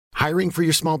Hiring for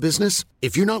your small business?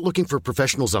 If you're not looking for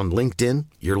professionals on LinkedIn,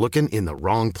 you're looking in the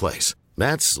wrong place.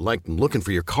 That's like looking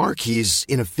for your car keys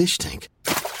in a fish tank.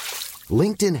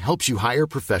 LinkedIn helps you hire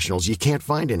professionals you can't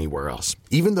find anywhere else,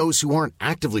 even those who aren't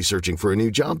actively searching for a new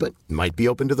job but might be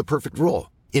open to the perfect role.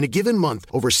 In a given month,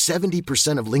 over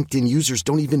 70% of LinkedIn users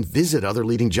don't even visit other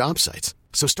leading job sites.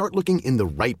 So start looking in the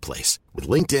right place. With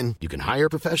LinkedIn, you can hire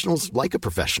professionals like a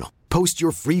professional. Post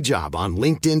your free job on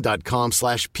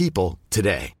linkedin.com/people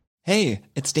today. Hey,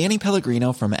 it's Danny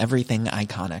Pellegrino from Everything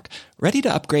Iconic. Ready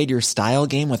to upgrade your style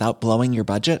game without blowing your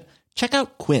budget? Check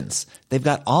out Quince. They've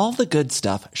got all the good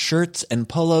stuff, shirts and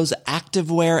polos,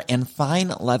 activewear, and fine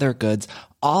leather goods,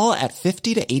 all at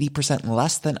 50 to 80%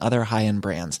 less than other high-end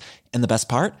brands. And the best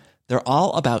part? They're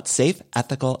all about safe,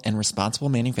 ethical, and responsible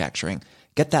manufacturing.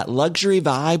 Get that luxury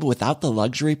vibe without the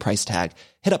luxury price tag.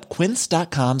 Hit up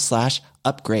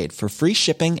quince.com/upgrade for free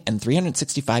shipping and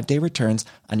 365-day returns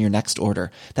on your next order.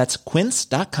 That's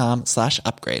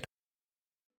quince.com/upgrade.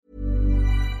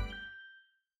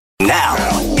 Now,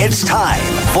 it's time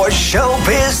for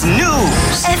Showbiz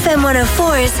News. FM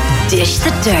 104's Dish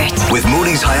the Dirt. With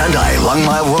Mooney's Hyundai, Long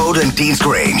Mile Road and Dean's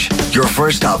Grange. Your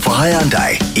first stop for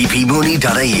Hyundai,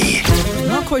 epmooney.ie. I'm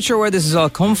not quite sure where this has all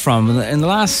come from. In the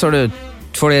last sort of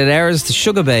 48 hours, the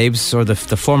Sugar Babes, or the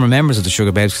former members of the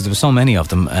Sugar Babes, because there were so many of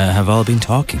them, have all been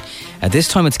talking. This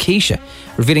time it's Keisha,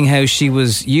 revealing how she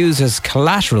was used as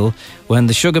collateral when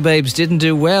the Sugar Babes didn't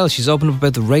do well. She's opened up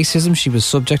about the racism she was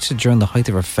subject to during the height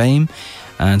of her fame.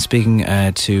 And speaking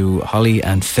to Holly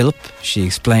and Philip, she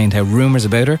explained how rumours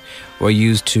about her were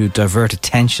used to divert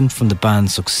attention from the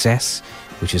band's success,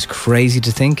 which is crazy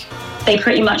to think. They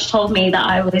pretty much told me that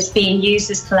I was being used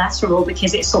as collateral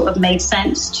because it sort of made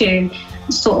sense to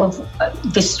sort of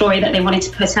the story that they wanted to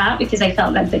put out, because they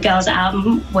felt that the Girls'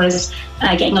 album was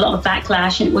getting a lot of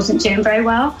backlash and it wasn't doing very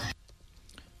well.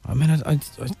 I mean, I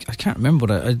can't remember,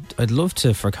 but I'd love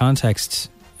to, for context,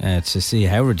 to see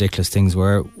how ridiculous things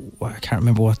were. I can't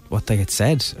remember what they had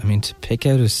said. I mean, to pick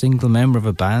out a single member of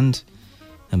a band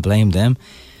and blame them.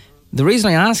 The reason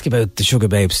I ask about the Sugar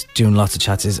Babes doing lots of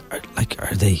chats is,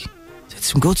 are they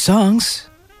some good songs?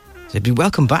 They'd be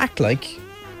welcome back, like.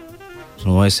 I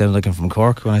don't know why I sounded like I'm from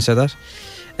Cork when I said that.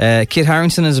 Kit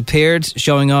Harington has appeared,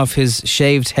 showing off his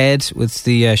shaved head with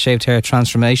the shaved hair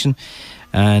transformation,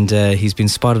 and he's been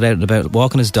spotted out and about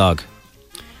walking his dog.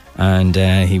 And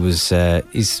he's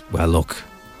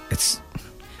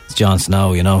Jon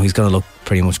Snow, you know, he's going to look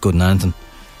pretty much good in anything.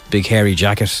 Big hairy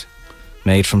jacket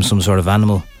made from some sort of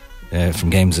animal. From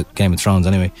Game of Thrones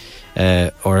anyway,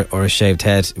 or a shaved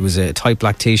head. It was a tight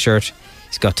black t-shirt.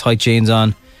 He's got tight jeans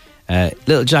on,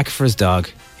 little jacket for his dog.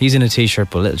 He's in a t-shirt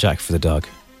but a little jacket for the dog.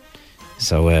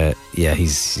 So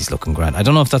he's looking grand. I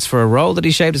don't know if that's for a role that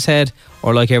he shaved his head,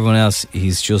 or like everyone else,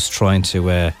 he's just trying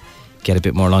to get a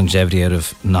bit more longevity out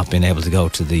of not being able to go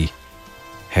to the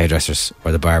hairdressers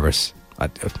or the barbers.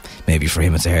 Maybe for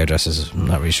him it's a hairdresser's, I'm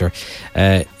not really sure.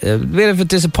 A bit of a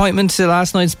disappointment to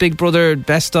last night's Big Brother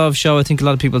Best Of show. I think a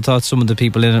lot of people thought some of the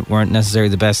people in it weren't necessarily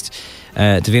the best.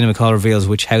 Davina McCall reveals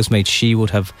which housemate she would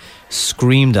have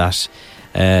screamed at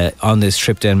on this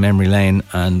trip down memory lane,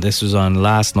 and this was on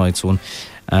last night's one.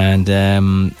 And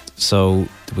so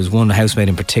there was one housemate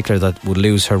in particular that would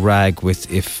lose her rag with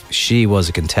if she was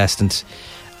a contestant,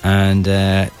 and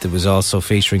there was also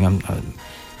featuring I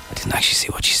didn't actually see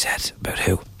what she said about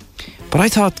who, but I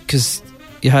thought, because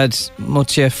you had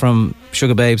Mutya from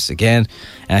Sugar Babes again,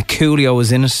 Coolio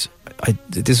was in it.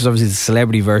 This was obviously the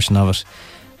celebrity version of it,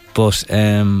 but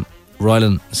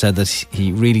Rylan said that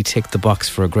he really ticked the box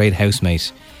for a great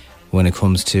housemate when it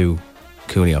comes to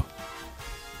Coolio.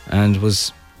 And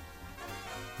was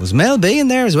Mel B in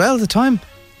there as well at the time?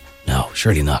 No,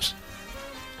 surely not.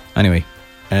 Anyway,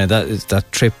 that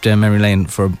trip down memory lane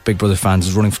for Big Brother fans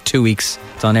is running for 2 weeks.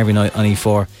 It's on every night on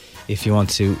E4 if you want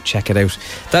to check it out.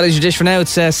 That is your dish for now.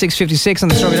 It's 6:56 on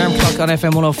the Strawberry Alarm Clock on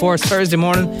FM 104. It's Thursday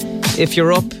morning. If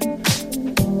you're up,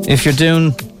 if you're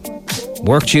doing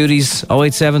work duties,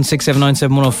 087 679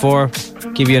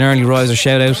 7104, give you an early riser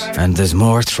shout out. And there's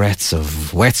more threats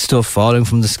of wet stuff falling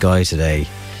from the sky today,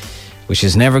 which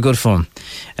is never good fun.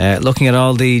 Looking at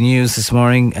all the news this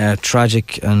morning,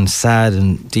 tragic and sad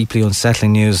and deeply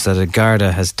unsettling news that a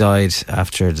Garda has died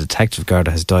after, Detective Garda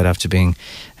has died after being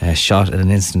shot at an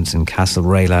incident in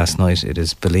Castlereagh last night. It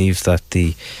is believed that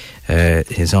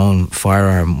his own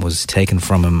firearm was taken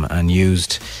from him and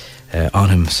used on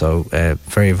him. So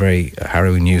very, very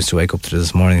harrowing news to wake up to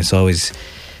this morning. It's always,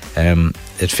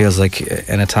 it feels like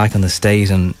an attack on the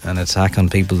state and an attack on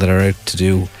people that are out to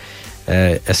do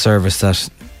a service that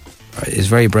is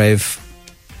very brave,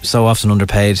 so often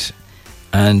underpaid,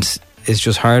 and is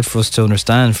just hard for us to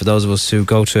understand, for those of us who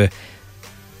go to,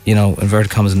 you know,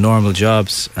 inverted commas, normal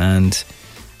jobs and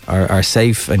are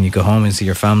safe, and you go home and see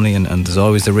your family, and there's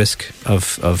always the risk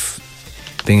of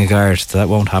being a guard. That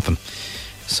won't happen.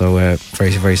 So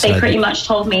very, very sad. They pretty much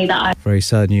told me that very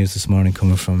sad news this morning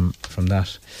coming from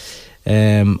that.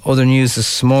 Other news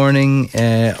this morning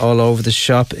all over the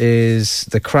shop is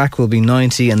the crack will be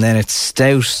 90 and then it's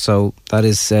stout. So that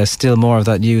is still more of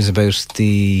that news about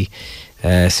the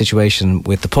situation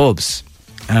with the pubs.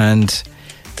 And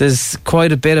there's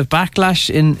quite a bit of backlash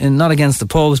in not against the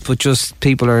pubs, but just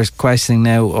people are questioning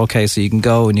now, okay, so you can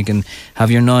go and you can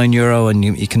have your €9 and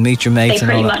you can meet your mates. They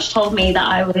pretty much told me that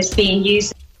I was being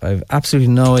used. I've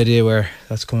absolutely no idea where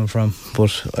that's coming from,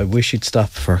 but I wish you'd stop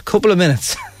for a couple of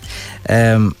minutes.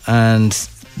 And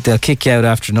they'll kick you out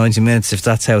after 90 minutes if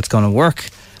that's how it's going to work.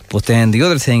 But then the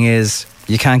other thing is,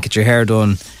 you can't get your hair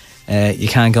done, you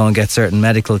can't go and get certain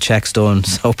medical checks done,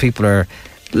 so people are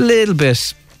a little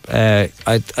bit I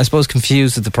suppose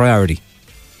confused at the priority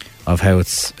of how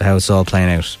it's all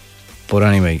playing out. But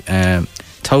anyway,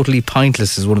 totally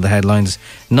pointless is one of the headlines.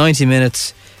 90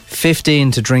 minutes,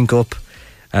 15 to drink up,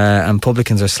 and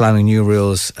publicans are slamming new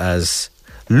rules as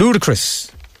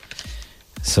ludicrous.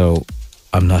 So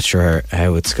I'm not sure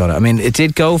how it's gonna. I mean, it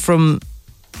did go from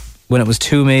when it was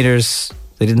 2 meters.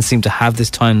 They didn't seem to have this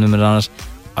time limit on it.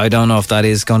 I don't know if that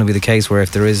is going to be the case, where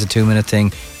if there is a 2 minute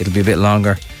thing, it'll be a bit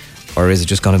longer, or is it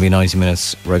just going to be 90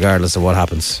 minutes regardless of what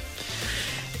happens?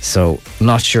 So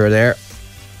not sure there.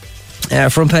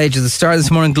 Front page of the Star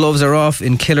this morning: gloves are off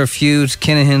in killer feud.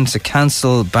 Kinahan to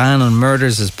cancel ban on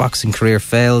murders as boxing career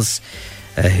fails.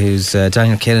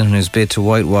 Daniel Kinahan, whose bid to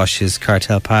whitewash his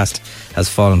cartel past, has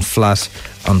fallen flat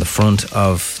on the front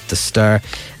of the Star.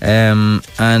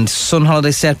 And Sun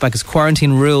holiday setback as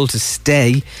quarantine rule to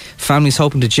stay. Families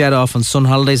hoping to jet off on Sun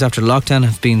holidays after lockdown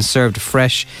have been served a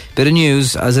fresh bit of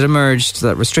news as it emerged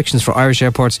that restrictions for Irish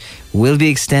airports will be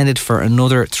extended for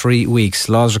another 3 weeks.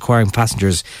 Laws requiring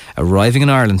passengers arriving in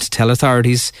Ireland to tell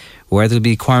authorities where they'll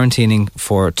be quarantining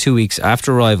for 2 weeks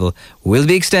after arrival will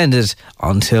be extended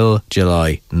until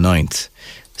July 9th.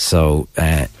 So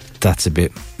that's a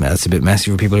bit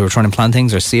messy for people who are trying to plan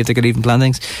things or see if they could even plan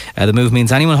things. The move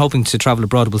means anyone hoping to travel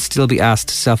abroad will still be asked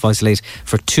to self-isolate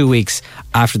for 2 weeks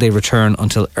after they return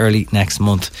until early next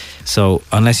month. So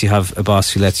unless you have a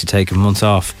boss who lets you take a month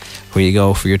off where you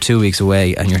go for your 2 weeks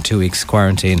away and your 2 weeks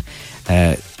quarantine,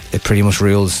 it pretty much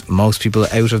rules most people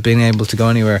out of being able to go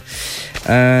anywhere.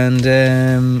 And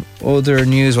other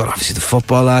news, well, obviously the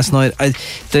football last night.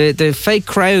 The fake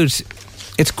crowd,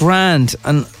 it's grand,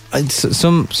 and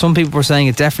some people were saying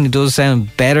it definitely does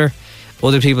sound better.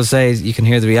 Other people say you can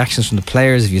hear the reactions from the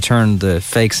players if you turn the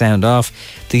fake sound off.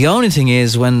 The only thing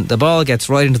is, when the ball gets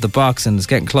right into the box and it's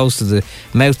getting close to the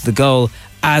mouth of the goal,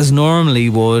 as normally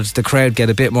would, the crowd get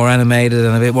a bit more animated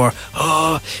and a bit more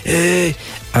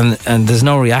and there's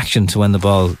no reaction to when the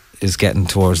ball is getting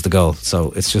towards the goal.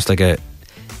 So it's just like an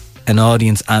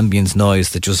audience ambience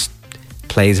noise that just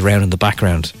plays around in the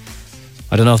background.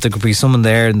 I don't know if there could be someone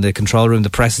there in the control room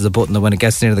that presses a button that when it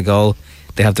gets near the goal,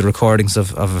 they have the recordings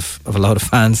of a lot of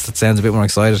fans that sounds a bit more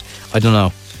excited. I don't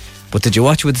know. But did you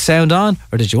watch it with the sound on,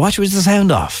 or did you watch it with the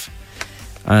sound off?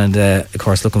 And of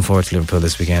course, looking forward to Liverpool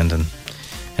this weekend. And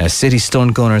City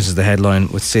stunned Gunners is the headline,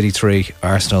 with City 3,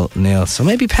 Arsenal 0. So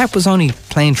maybe Pep was only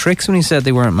playing tricks when he said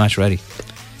they weren't match ready.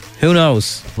 Who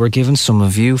knows? We're giving some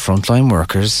of you frontline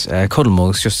workers cuddle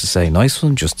mugs just to say nice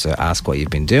one, just to ask what you've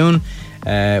been doing.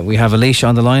 We have Alicia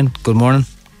on the line. Good morning.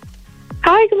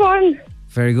 Hi, good morning.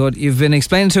 Very good. You've been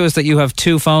explaining to us that you have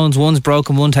 2 phones. One's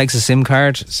broken, one takes a SIM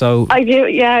card. So I do,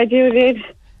 yeah, I do indeed.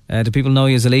 Do people know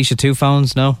you as Alicia 2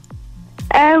 phones? No?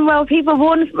 Well, my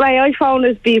iPhone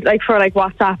is for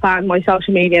WhatsApp and my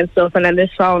social media and stuff, and then this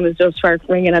phone is just for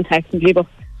ringing and texting people.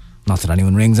 Not that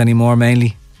anyone rings anymore,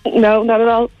 mainly. No, not at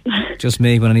all. Just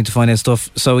me when I need to find out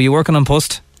stuff. So are you working on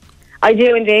Post? I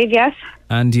do indeed, yes.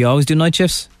 And do you always do night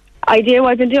shifts? I do.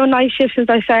 I've been doing night shifts since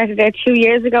I started there 2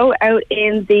 years ago out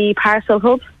in the parcel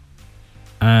hub.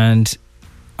 And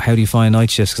how do you find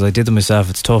night shifts? Because I did them myself.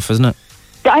 It's tough, isn't it?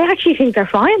 I actually think they're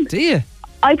fine. Do you?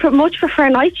 I much prefer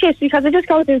night shifts because it just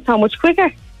goes in so much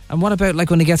quicker. And what about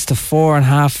like when it gets to 4 and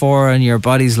half 4 and your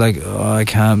body's like, oh, I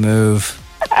can't move?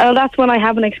 Oh, that's when I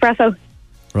have an espresso.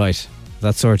 Right.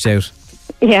 That sorts out.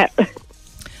 Yeah.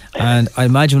 And I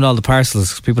imagine with all the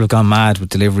parcels, people have gone mad with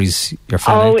deliveries. You're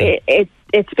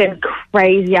it's been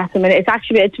crazy at the minute.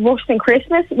 It's worse than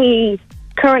Christmas. We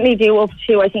currently do up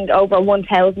to, I think, over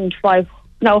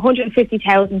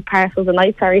 150,000 parcels a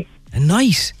night, sorry. A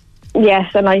night?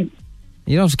 Yes, a night.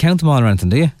 You don't have to count them all or anything,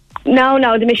 do you? No,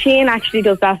 the machine actually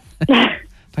does that.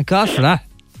 Thank God for that.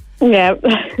 Yeah.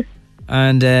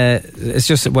 And it's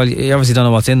just, well, you obviously don't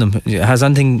know what's in them. Has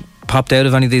anything popped out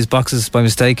of any of these boxes by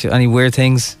mistake? Any weird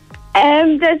things?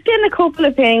 There's been a couple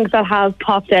of things that have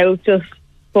popped out,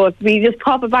 but we just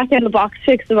pop it back in the box,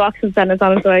 fix the box, and send it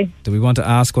on its way. Do we want to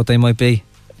ask what they might be?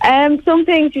 Some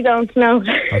things you don't know.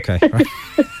 Okay.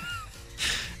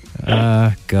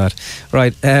 Right. God.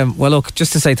 Right. Well, look,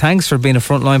 just to say thanks for being a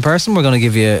frontline person, we're going to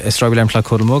give you a Strawberry Alarm Clock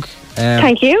Cuddle mug.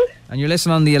 Thank you. And you're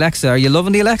listening on the Alexa. Are you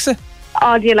loving the Alexa?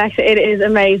 Oh, the Alexa, it is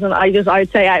amazing. I'd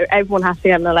say everyone has to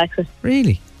get an Alexa.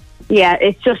 Really? Yeah,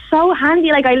 it's just so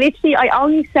handy. Like, I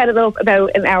only set it up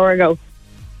about an hour ago,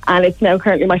 and it's now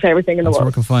currently my favourite thing in the world.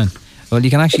 It's working fine. Well, you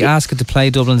can actually ask it to play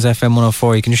Dublin's FM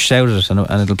 104. You can just shout at it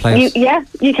and it'll play it. Yeah,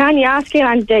 you can. You ask it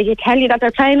and you tell you that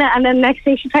they're playing it, and then next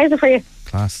thing she plays it for you.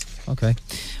 Class. Okay.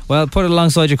 Well, put it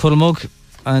alongside your cuddle mug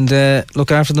and look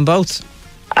after them both.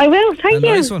 I will. Thank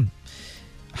you. Nice one.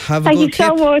 Have a Thank good you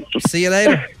so much. See you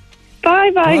later.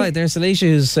 Bye. Right, there's Alicia,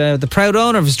 who's the proud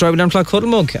owner of a Strawberry Alarm Clock Cuddle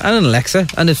mug and an Alexa.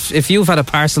 And if you've had a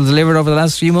parcel delivered over the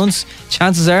last few months,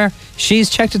 chances are she's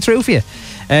checked it through for you.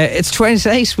 It's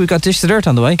 28. We've got Dish the Dirt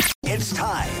on the way. It's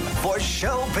time for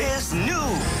Showbiz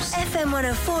News. FM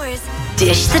 104's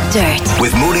Dish the Dirt.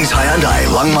 With Mooney's Hyundai,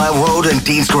 Longmire Road and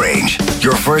Dean's Grange.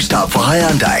 Your first stop for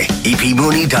Hyundai,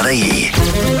 epmooney.ie.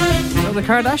 Well, the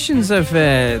Kardashians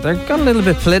they've got a little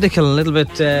bit political, a little bit,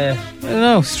 I don't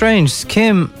know, strange.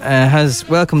 Kim has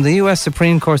welcomed the US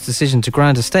Supreme Court's decision to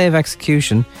grant a stay of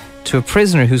execution to a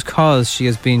prisoner whose cause she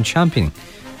has been championing.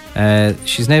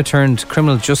 She's now turned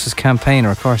criminal justice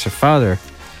campaigner. Of course, her father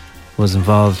was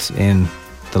involved in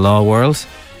the law world.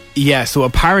 Yeah, so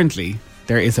apparently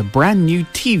there is a brand new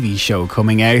TV show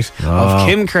coming out of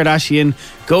Kim Kardashian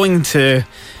going to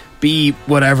be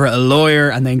whatever, a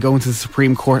lawyer, and then going to the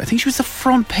Supreme Court. I think she was the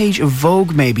front page of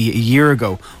Vogue maybe a year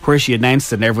ago, where she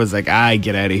announced it and everyone's like,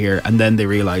 get out of here. And then they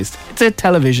realised it's a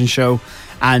television show.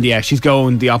 And yeah, she's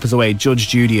going the opposite way. Judge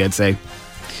Judy, I'd say.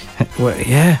 Well,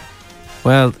 yeah.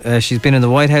 Well, she's been in the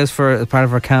White House for part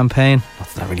of her campaign. Not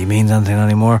that really means anything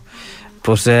anymore.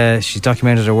 But she's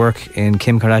documented her work in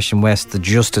Kim Kardashian West, The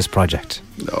Justice Project.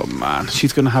 Oh man,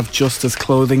 she's going to have justice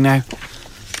clothing now.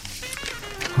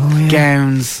 Oh, yeah.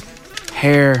 Gowns,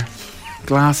 hair,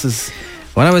 glasses.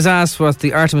 When I was asked what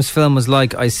the Artemis film was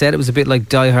like, I said it was a bit like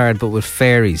Die Hard but with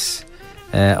fairies.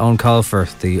 Owen Colfer,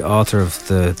 the author of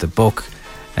the book,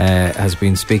 has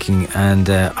been speaking, and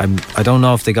I don't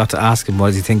know if they got to ask him what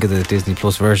does he think of the Disney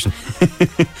Plus version.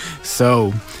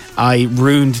 So I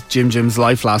ruined Jim's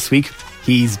life last week.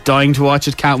 He's dying to watch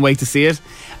it, can't wait to see it.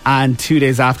 And 2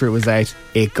 days after it was out,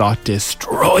 it got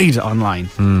destroyed online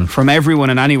from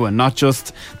everyone and anyone, not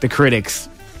just the critics,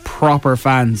 proper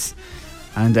fans.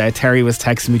 And Terry was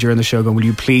texting me during the show going, will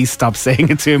you please stop saying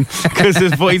it to him, because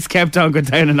his voice kept on going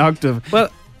down an octave.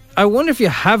 Well, I wonder if you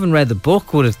haven't read the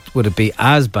book, would it be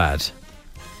as bad?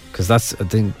 Because I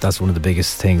think that's one of the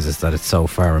biggest things, is that it's so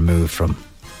far removed from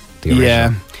the original.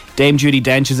 Yeah, Dame Judi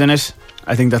Dench is in it.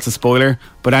 I think that's a spoiler.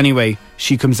 But anyway,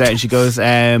 she comes out and she goes,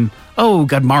 oh,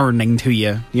 good morning to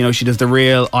you. You know, she does the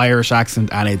real Irish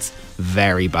accent and it's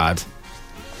very bad.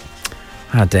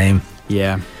 Dame.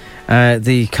 Yeah.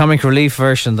 The comic relief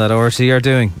version that RT are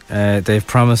doing, they've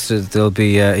promised that there'll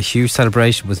be a huge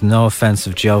celebration with no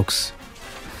offensive jokes.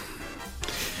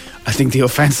 I think the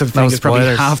offensive thing is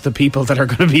probably half the people that are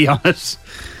going to be on it.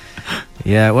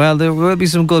 Yeah, well, there will be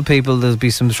some good people. There'll be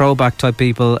some throwback type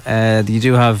people. You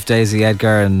do have Daisy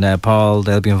Edgar and Paul.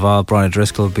 They'll be involved. Brian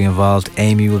O'Driscoll will be involved.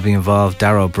 Amy will be involved.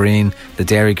 Dara O'Brien, the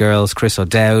Dairy Girls, Chris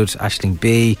O'Dowd, Aisling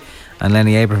B, and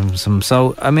Lenny Abrahamson.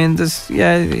 So, I mean,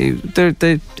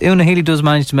 Una Healy does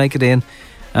manage to make it in,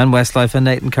 and Westlife and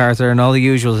Nathan Carter and all the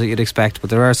usuals that you'd expect,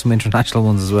 but there are some international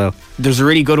ones as well. There's a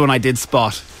really good one I did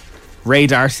spot. Ray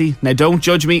Darcy. Now, don't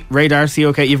judge me. Ray Darcy,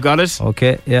 okay, you've got it?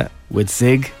 Okay, yeah. With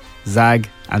Zig, Zag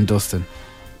and Dustin.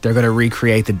 They're going to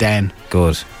recreate the Den.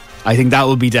 Good. I think that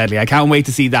will be deadly. I can't wait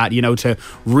to see that, you know, to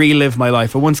relive my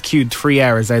life. I once queued 3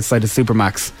 hours outside of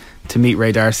Supermax to meet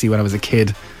Ray Darcy when I was a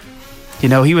kid. You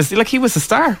know, he was a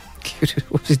star.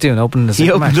 What was he doing? Opening a Supermax?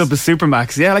 He opened up a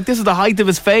Supermax. Yeah, like this is the height of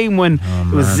his fame when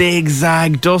it was Zig,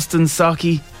 Zag, Dustin,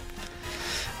 Socky.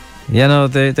 Yeah, no,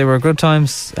 they were good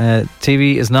times.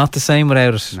 TV is not the same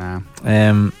without it.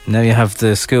 No. Now you have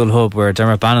the school hub where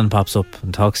Dermot Bannon pops up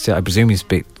and talks to, I presume he's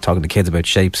talking to kids about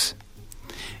shapes.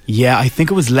 Yeah, I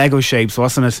think it was Lego shapes,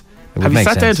 wasn't it? Have you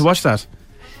sat down to watch that?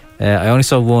 I only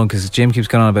saw one because Jim keeps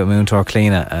going on about Moon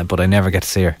Torclina, but I never get to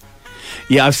see her.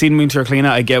 Yeah, I've seen Moon Torclina.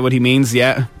 I get what he means,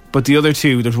 yeah. But the other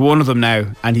two, there's one of them now,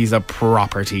 and he's a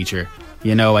proper teacher.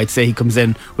 You know, I'd say he comes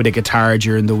in with a guitar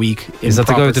during the week. Is that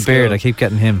the guy with the beard? I keep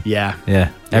getting him. Yeah.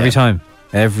 Yeah. Every time.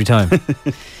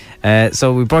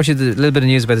 So we brought you a little bit of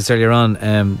news about this earlier on.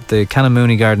 The Canon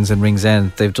Mooney Gardens in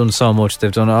Ringsend, they've done so much.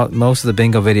 They've done most of the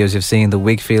bingo videos you've seen, the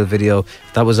Wigfield video,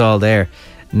 that was all there.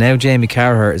 Now Jamie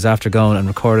Carragher is after going and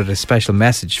recorded a special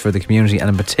message for the community, and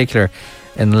in particular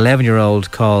an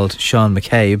 11-year-old called Sean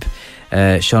McCabe.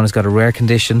 Sean has got a rare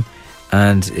condition,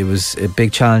 and it was a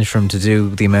big challenge for him to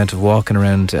do the amount of walking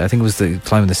around. I think it was the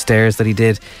climbing the stairs that he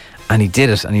did, and he did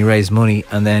it, and he raised money,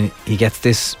 and then he gets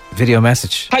this video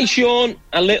message. Hi Sean,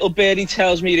 a little birdie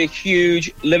tells me you're a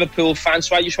huge Liverpool fan,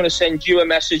 so I just want to send you a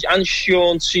message, and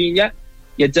Sean Senior,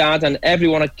 your dad, and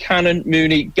everyone at Canon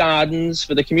Mooney Gardens,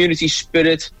 for the community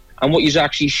spirit and what you're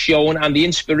actually showing and the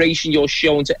inspiration you're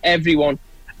showing to everyone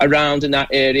around in that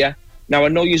area. Now, I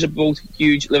know you're both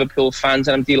huge Liverpool fans,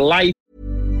 and I'm delighted.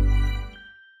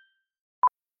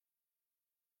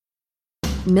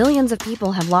 Millions of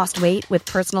people have lost weight with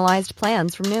personalized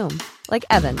plans from Noom. Like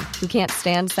Evan, who can't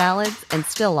stand salads and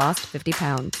still lost 50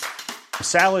 pounds.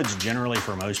 Salads generally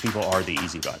for most people are the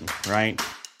easy button, right?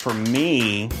 For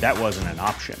me, that wasn't an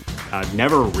option. I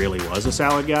never really was a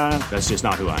salad guy. That's just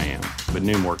not who I am. But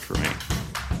Noom worked for me.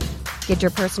 Get your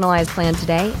personalized plan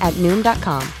today at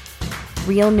Noom.com.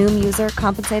 Real Noom user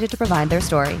compensated to provide their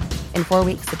story. In 4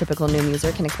 weeks, the typical Noom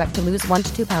user can expect to lose 1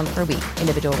 to 2 pounds per week.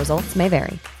 Individual results may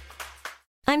vary.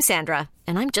 I'm Sandra,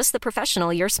 and I'm just the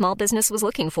professional your small business was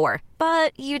looking for.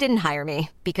 But you didn't hire me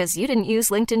because you didn't use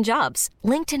LinkedIn Jobs.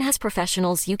 LinkedIn has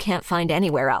professionals you can't find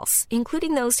anywhere else,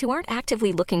 including those who aren't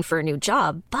actively looking for a new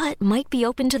job, but might be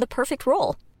open to the perfect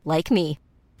role, like me.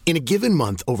 In a given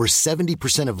month, over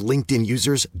 70% of LinkedIn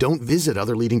users don't visit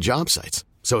other leading job sites.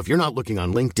 So if you're not looking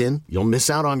on LinkedIn, you'll miss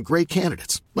out on great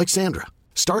candidates like Sandra.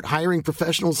 Start hiring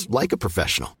professionals like a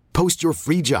professional. Post your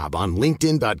free job on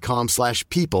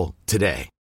linkedin.com/people today.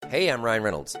 Hey, I'm Ryan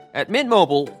Reynolds. At Mint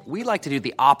Mobile, we like to do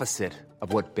the opposite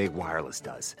of what Big Wireless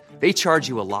does. They charge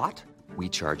you a lot, we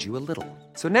charge you a little.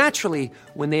 So naturally,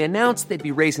 when they announced they'd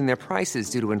be raising their prices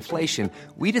due to inflation,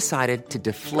 we decided to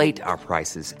deflate our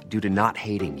prices due to not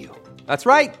hating you. That's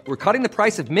right. We're cutting the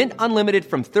price of Mint Unlimited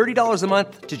from $30 a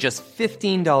month to just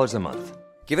 $15 a month.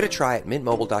 Give it a try at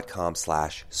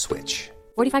mintmobile.com/switch.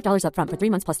 $45 up front for 3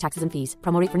 months plus taxes and fees.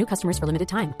 Promo rate for new customers for limited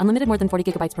time. Unlimited more than 40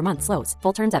 gigabytes per month. Slows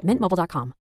full terms at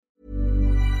mintmobile.com.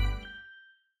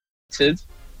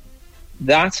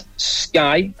 That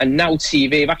Sky and Now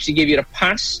TV have actually give you a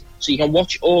pass so you can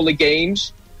watch all the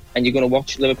games, and you're going to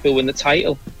watch Liverpool win the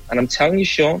title. And I'm telling you,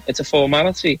 Sean, it's a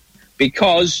formality,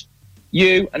 because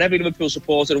you and every Liverpool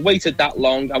supporter have waited that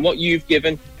long, and what you've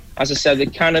given, as I said, the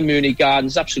Canon Mooney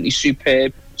Gardens, absolutely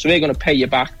superb. So we're going to pay you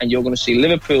back, and you're going to see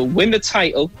Liverpool win the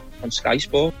title on Sky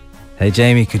Sport. Hey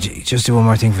Jamie, could you just do one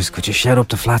more thing for us? Could you shout up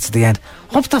the Flats at the end?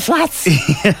 Up the Flats!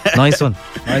 Nice one.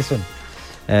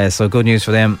 So good news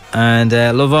for them. And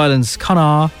Love Island's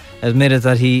Conor admitted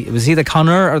that was he the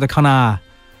Connor or the Conor?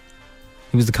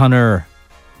 He was the Connor.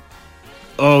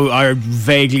 Oh, I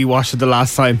vaguely watched it the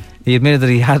last time. He admitted that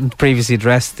he hadn't previously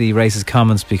addressed the racist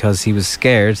comments because he was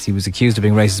scared. He was accused of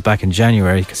being racist back in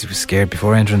January because he was scared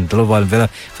before entering the Love Island Villa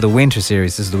for the winter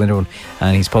series. This is the winter one.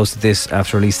 And he's posted this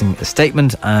after releasing a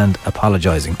statement and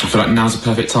apologising. I feel like now's the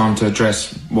perfect time to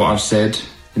address what I've said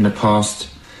in the past.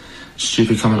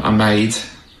 Stupid comment I made.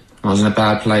 I was in a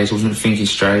bad place. I wasn't thinking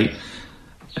straight.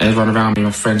 Everyone around me,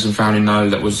 my friends and family, know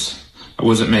that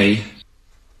wasn't me.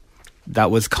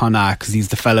 That was Conor, because he's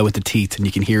the fella with the teeth and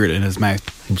you can hear it in his mouth.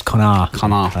 It was Conor.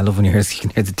 I love when you can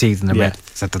hear the teeth in their mouth.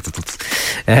 It's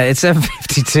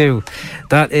 7:52.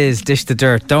 That is Dish the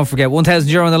Dirt. Don't forget,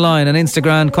 €1,000 on the line on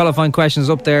Instagram. Qualifying questions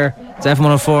up there. It's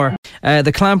F104.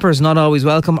 The clampers, not always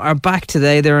welcome, are back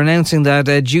today. They're announcing that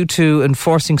due to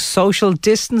enforcing social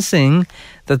distancing,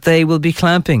 that they will be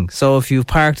clamping. So if you've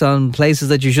parked on places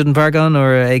that you shouldn't park on,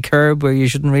 or a curb where you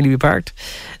shouldn't really be parked,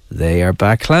 they are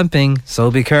back clamping,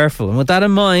 so be careful. And with that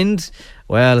in mind,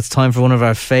 well, it's time for one of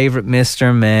our favourite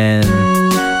Mr. Men.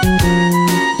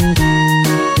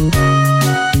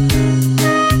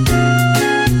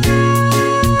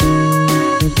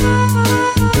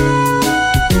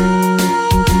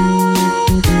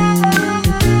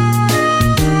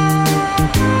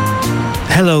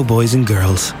 Hello, boys and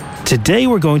girls. Today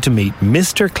we're going to meet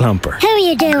Mr. Clamper. How are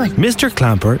you doing? Mr.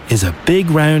 Clamper is a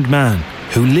big round man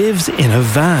who lives in a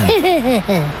van.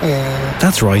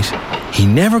 That's right. He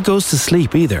never goes to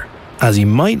sleep either, as he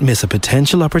might miss a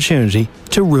potential opportunity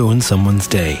to ruin someone's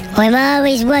day. I'm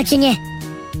always watching you.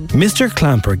 Mr.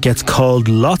 Clamper gets called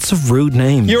lots of rude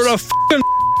names. You're a f***ing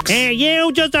Hey,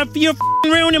 you're f***ing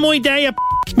ruining my day, you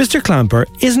Mr. Clamper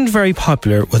isn't very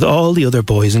popular with all the other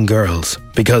boys and girls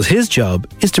because his job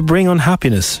is to bring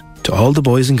unhappiness to all the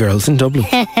boys and girls in Dublin.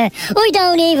 I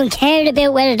don't even care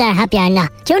about whether they're happy or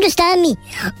not. Do you understand me?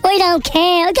 I don't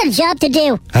care. I got a job to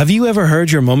do. Have you ever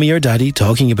heard your mummy or daddy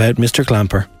talking about Mr.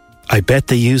 Clamper? I bet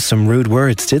they used some rude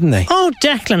words, didn't they? Oh,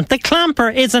 Declan, the Clamper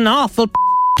is an awful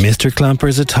Mr.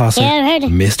 Clamper's a tosser. Yeah, I heard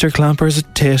it. Mr. Clamper's a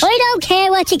tit. I don't care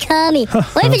what you call me. I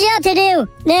have a job to do.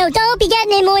 Now, don't be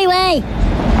getting in my way.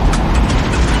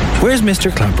 Where's Mr.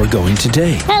 Clamper going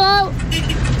today? Hello.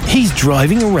 He's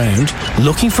driving around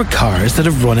looking for cars that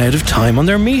have run out of time on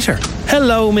their meter.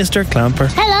 Hello, Mr. Clamper.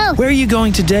 Hello. Where are you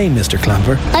going today, Mr.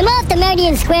 Clamper? I'm off the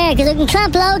Merrion Square because I can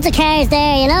clamp loads of cars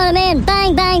there, you know what I mean?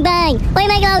 Bang, bang, bang. I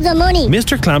make loads of money.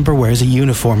 Mr. Clamper wears a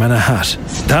uniform and a hat.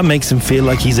 That makes him feel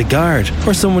like he's a guard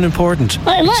or someone important.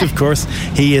 Which, of course,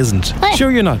 he isn't.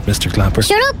 Sure you're not, Mr. Clamper.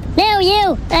 Shut up. Now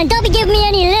you. And don't be giving me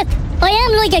any lip. I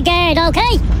am like a guard,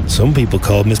 okay? Some people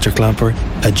call Mr. Clamper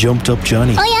a jumped-up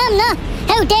Johnny. I am not.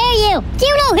 How dare you? Do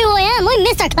you know who I am? I'm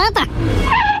Mr. Clamper.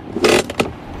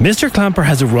 Mr. Clamper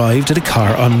has arrived at a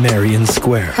car on Merrion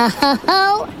Square.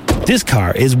 This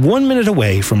car is 1 minute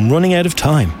away from running out of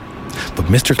time. But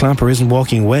Mr. Clamper isn't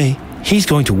walking away. He's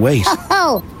going to wait.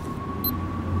 Uh-oh.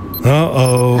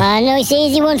 Nice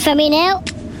easy one for me now.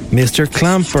 Mr.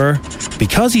 Clamper,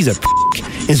 because he's a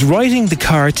is writing the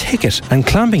car a ticket and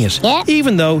clamping it,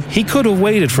 even though he could have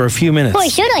waited for a few minutes. Why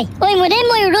should I? I'm within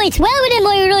my rights, well within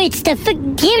my rights to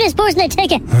give this person a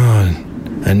ticket.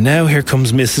 And now here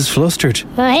comes Mrs. Flustered.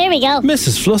 Oh, here we go.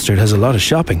 Mrs. Flustered has a lot of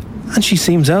shopping, and she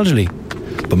seems elderly.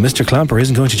 But Mr. Clamper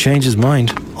isn't going to change his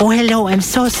mind. Oh, hello, I'm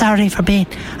so sorry for being...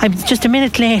 I'm just a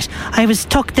minute late. I was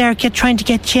stuck there trying to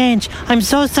get change. I'm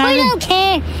so sorry. I don't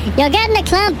care. You're getting a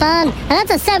clamp on, and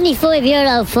that's a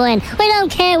 €75 fine. I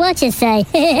don't care what you say.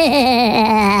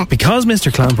 Because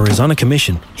Mr. Clamper is on a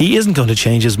commission, he isn't going to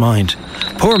change his mind.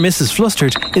 Poor Mrs.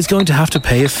 Flustered is going to have to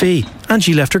pay a fee, and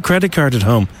she left her credit card at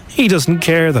home. He doesn't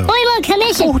care, though. I'm on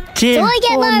commission, Oh, dear. so I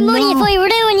get more money if I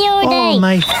ruin your day. Oh,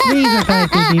 my freezer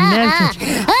bag will be melted.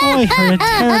 Oh, you're a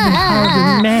terrible,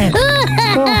 horrible man.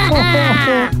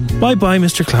 Bye-bye,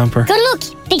 Mr. Clamper. Good luck.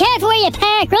 Be careful where you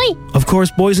park, right? Of course,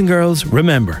 boys and girls,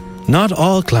 remember, not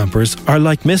all clampers are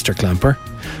like Mr. Clamper.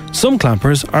 Some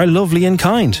clampers are lovely and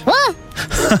kind. What?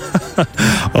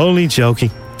 Only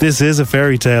joking. This is a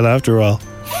fairy tale after all.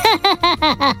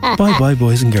 Bye-bye,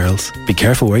 boys and girls. Be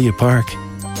careful where you park.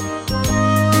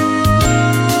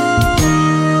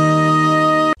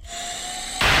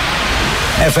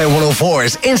 FM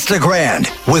 104's Instagram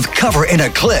with Cover in a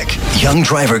Click. Young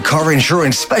driver car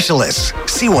insurance specialists.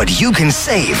 See what you can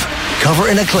save.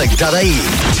 Coverinaclick.ie.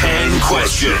 10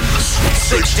 questions,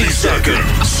 60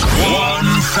 seconds,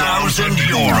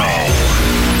 €1,000.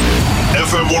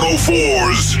 FM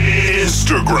 104's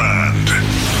Instagram.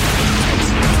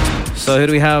 So who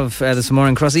do we have this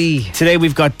morning, Crossy? Today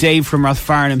we've got Dave from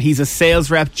Rathfarnham. He's a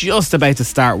sales rep just about to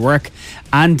start work.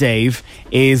 And Dave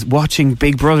is watching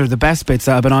Big Brother, the best bits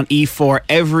that have been on E4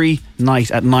 every night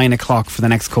at 9 o'clock for the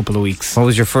next couple of weeks. What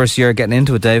was your first year getting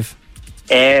into it, Dave?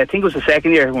 I think it was the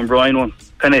second year when Brian won.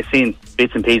 Kind of seen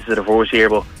bits and pieces of the first year,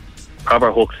 but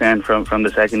proper hooks in from the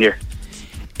second year.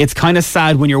 It's kind of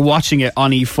sad when you're watching it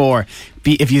on E4.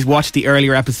 If you watch the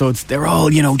earlier episodes, they're all,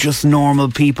 just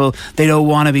normal people. They don't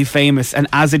want to be famous. And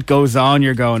as it goes on,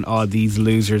 you're going, oh, these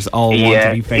losers all want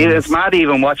to be famous. It's mad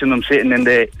even watching them sitting in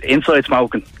the inside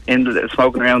smoking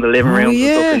around the living rooms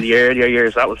and stuff in the earlier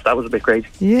years. That was a bit crazy.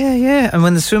 Yeah. And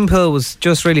when the swim pool was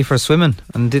just really for swimming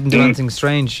and didn't do anything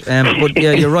strange. But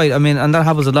yeah, you're right. I mean, and that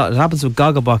happens a lot. It happens with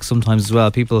Gogglebox sometimes as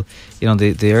well. People,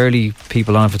 the early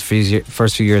people on it for the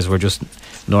first few years were just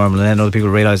normal, and then other people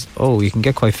realise, oh, you can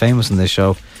get quite famous in this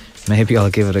show. Maybe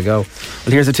I'll give it a go. Well,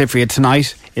 here's a tip for you.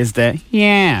 Tonight is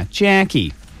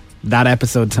Jackie. That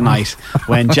episode tonight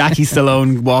when Jackie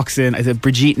Stallone walks in. Is it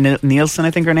Brigitte Nielsen, I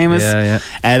think her name is? Yeah.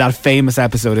 That famous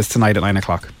episode is tonight at 9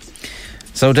 o'clock.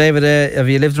 So, David, have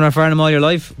you lived in Rathfarnham all your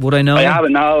life? Would I know? I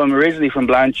haven't, no. I'm originally from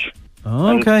Blanche.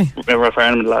 Oh, okay. I've been in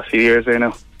Rathfarnham the last few years there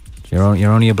now.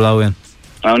 You're only a blow-in.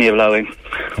 Only a blow-in.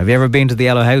 Have you ever been to the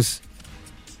Yellow House?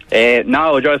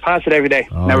 No, I drive past it every day.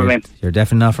 Oh, Never been. You're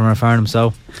definitely not from Rathfarnham,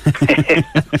 so.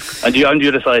 On the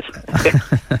other side.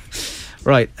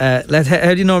 Right.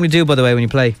 How do you normally do, by the way, when you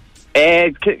play?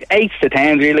 8 to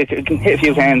 10, really. You can hit a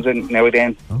few tens and now and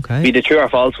then. Okay. Be the true or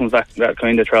false ones that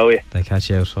kind of throw you. They catch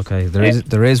you out. Okay.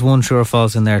 There is one true or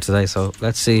false in there today, so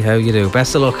let's see how you do.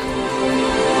 Best of luck.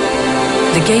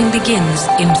 The game begins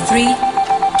in 3,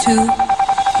 2,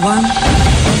 1.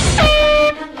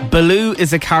 Baloo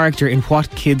is a character in what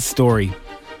kid's story?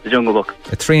 The Jungle Book.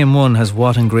 A 3-in-1 has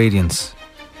what ingredients?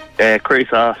 Curry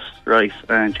sauce, rice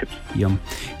and chips. Yum.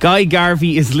 Guy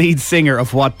Garvey is lead singer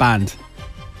of what band?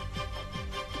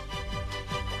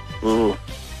 Ooh.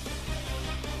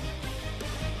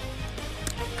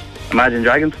 Imagine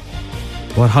Dragons.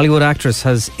 What Hollywood actress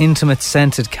has intimate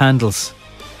scented candles?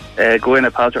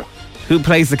 Gwyneth Paltrow. Who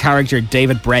plays the character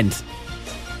David Brent?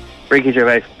 Ricky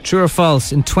Gervais. True or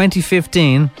false? In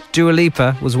 2015, Dua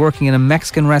Lipa was working in a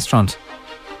Mexican restaurant.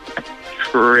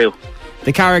 True.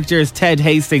 The characters Ted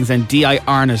Hastings and D.I.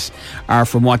 Arnott are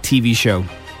from what TV show?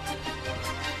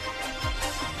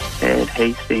 Ted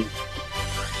Hastings.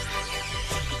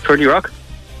 30 Rock.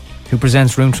 Who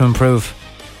presents Room to Improve?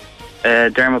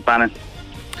 Dermot Bannon.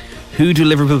 Who do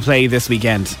Liverpool play this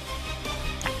weekend?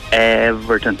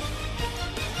 Everton.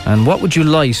 And what would you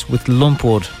light with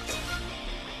lumpwood?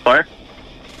 Fire.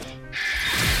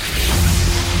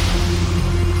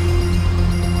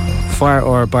 Fire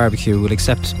or barbecue? We'll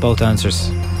accept both answers.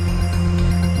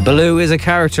 Baloo is a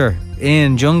character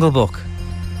in Jungle Book.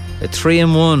 A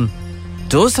 3-in-1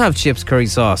 does have chips, curry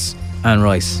sauce and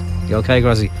rice. You okay,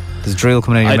 Grozzy? There's drill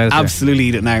coming out of your mouth. I'd absolutely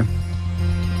eat it now.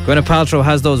 Gwyneth Paltrow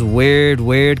has those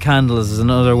weird candles. There's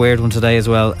another weird one today as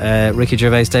well. Ricky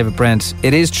Gervais, David Brent.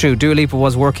 It is true, Dua Lipa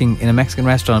was working in a Mexican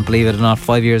restaurant, believe it or not,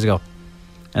 5 years ago.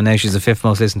 And now she's the 5th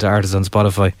most listened to artist on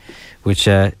Spotify, which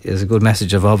is a good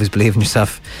message of always believe in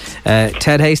yourself.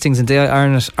 Ted Hastings and D.I.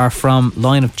 Arnott are from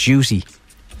Line of Duty.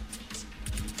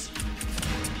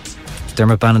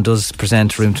 Dermot Bannon does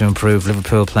present Room to Improve.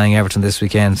 Liverpool playing Everton this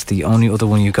weekend. The only other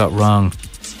one you got wrong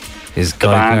is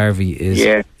Guy Garvey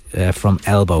is from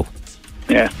Elbow.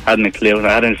 Yeah, hadn't a clue. I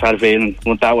hadn't had a feeling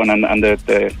with that one and the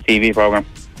TV programme.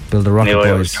 Build the Rocket Boys.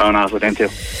 I was thrown off with them too.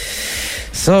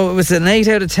 So it was an 8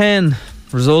 out of 10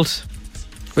 result,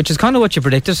 which is kind of what you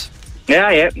predicted.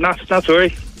 Yeah, not to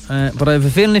worry. But I have a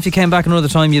feeling if you came back another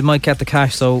time you might get the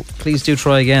cash, so please do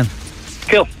try again.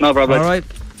 Cool, no problem. Alright,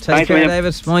 take care,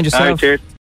 David. Mind yourself. Alright, cheers.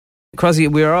 Crosby,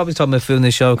 we are always talking about food in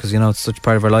this show because, you know, it's such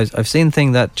part of our lives. I've seen a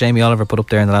thing that Jamie Oliver put up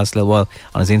there in the last little while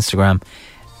on his Instagram.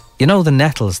 You know the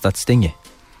nettles that sting you?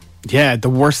 Yeah, the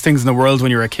worst things in the world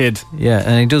when you're a kid. Yeah,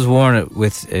 and he does warn it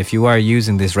with, if you are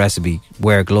using this recipe,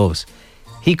 wear gloves.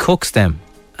 He cooks them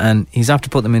and he's after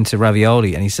putting them into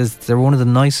ravioli, and he says they're one of the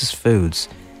nicest foods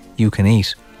you can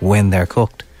eat when they're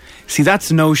cooked. See,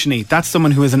 that's notiony. That's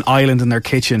someone who has an island in their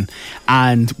kitchen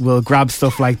and will grab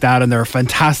stuff like that, and they're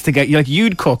fantastic. Like,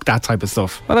 you'd cook that type of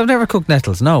stuff. Well, I've never cooked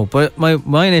nettles, no. But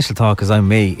my initial thought, because I'm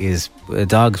me, is a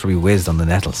dog's probably whizzed on the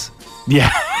nettles.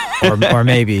 Yeah. or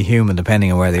maybe a human,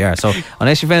 depending on where they are. So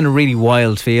unless you found a really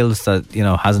wild field that, you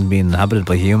know, hasn't been inhabited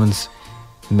by humans,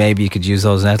 maybe you could use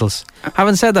those nettles.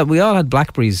 Having said that, we all had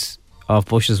blackberries off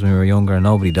bushes when we were younger and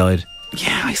nobody died.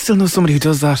 Yeah, I still know somebody who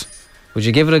does that. Would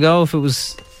you give it a go if it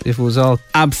was all?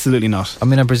 Absolutely not. I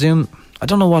mean, I presume, I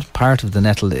don't know what part of the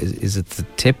nettle is it the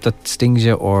tip that stings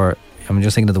you, or I'm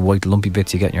just thinking of the white lumpy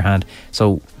bits you get in your hand.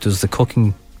 So does the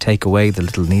cooking take away the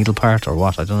little needle part or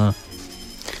what? I don't know.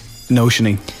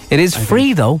 Notioning. It is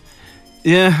free though.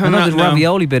 Yeah, I know the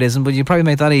ravioli bit isn't, but you probably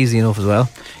make that easy enough as well.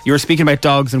 You were speaking about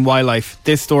dogs and wildlife.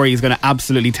 This story is going to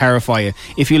absolutely terrify you.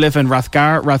 If you live in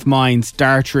Rathgar, Rathmines,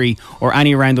 Dartry, or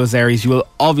any around those areas, you will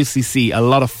obviously see a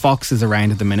lot of foxes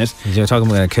around at the minute. You're talking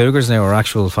about cougars now, or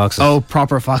actual foxes? Oh,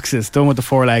 proper foxes, done with the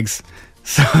four legs.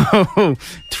 So,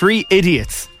 3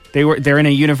 idiots. They're in a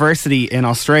university in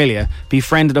Australia,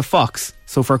 befriended a fox.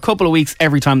 So for a couple of weeks,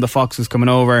 every time the fox was coming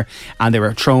over, and they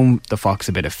were throwing the fox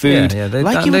a bit of food. Yeah,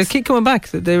 they keep coming back.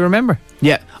 They remember.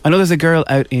 Yeah, I know there's a girl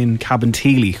out in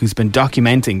Cabinteely who's been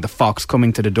documenting the fox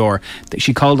coming to the door.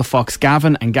 She called the fox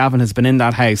Gavin, and Gavin has been in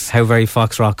that house. How very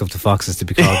fox rock of the foxes to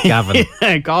be called Gavin.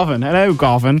 Yeah, Gavin. Hello,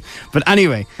 Gavin. But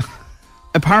anyway,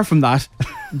 apart from that,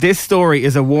 this story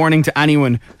is a warning to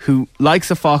anyone who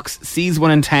likes a fox, sees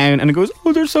one in town, and goes,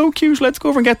 oh, they're so cute, let's go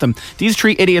over and get them. These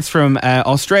 3 idiots from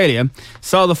Australia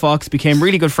saw the fox, became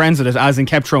really good friends with it, as in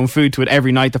kept throwing food to it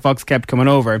every night. The fox kept coming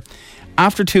over.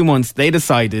 After 2 months, they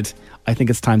decided, I think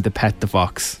it's time to pet the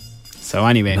fox. So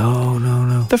anyway,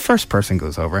 no. The first person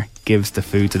goes over, gives the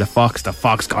food to the fox. The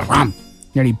fox goes, ram,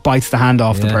 nearly bites the hand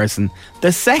off the person.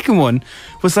 The second one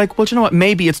was like, well, do you know what?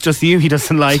 Maybe it's just you he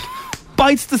doesn't like.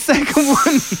 Bites the second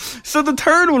one. So the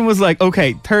third one was like,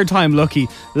 okay, third time lucky.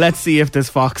 Let's see if this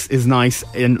fox is nice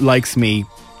and likes me.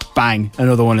 Bang,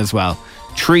 another one as well.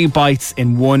 3 bites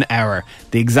in 1 hour.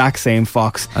 The exact same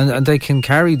fox. And they can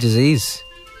carry disease.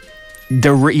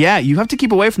 Yeah, you have to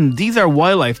keep away from them. These are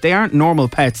wildlife. They aren't normal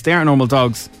pets. They aren't normal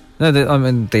dogs. No,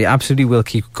 they absolutely will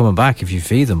keep coming back if you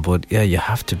feed them. But yeah, you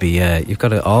have to be. You've got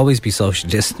to always be social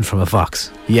distant from a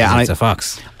fox. Yeah, it's a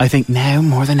fox. I think now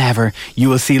more than ever, you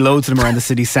will see loads of them around the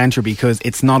city centre because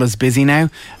it's not as busy now,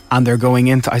 and they're going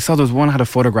into. I saw there was one had a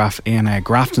photograph in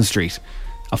Grafton Street.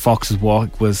 A fox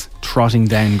was trotting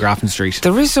down Grafton Street.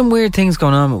 There is some weird things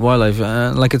going on with wildlife.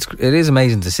 It is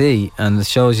amazing to see, and it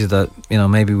shows you that, you know,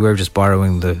 maybe we're just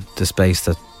borrowing the space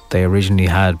that they originally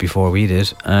had before we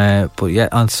did. But yeah,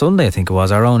 on Sunday, I think it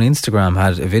was, our own Instagram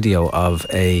had a video of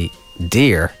a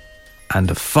deer and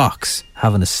a fox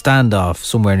having a standoff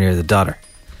somewhere near the Dodder.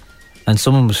 And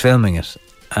someone was filming it.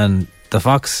 And the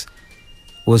fox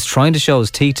was trying to show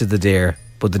his teeth to the deer,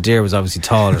 but the deer was obviously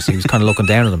taller, so he was kind of looking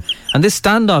down at them. And this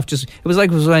standoff it was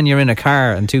like when you're in a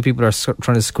car and two people are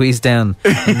trying to squeeze down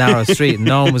a narrow street and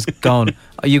no one was going,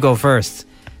 oh, you go first.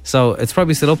 So it's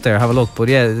probably still up there, have a look. But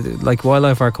yeah, like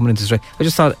wildlife are coming into the street. I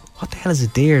just thought, what the hell is a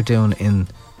deer doing in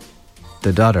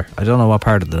the Dodder? I don't know what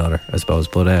part of the Dodder, I suppose,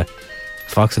 but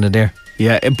fox and a deer.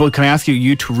 Yeah, but can I ask you,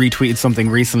 you retweeted something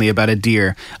recently about a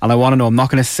deer, and I want to know, I'm not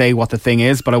going to say what the thing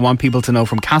is, but I want people to know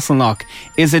from Castleknock,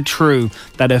 is it true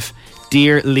that if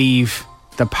deer leave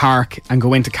the park and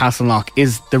go into Castleknock,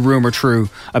 is the rumour true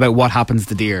about what happens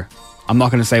to deer? I'm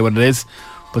not going to say what it is,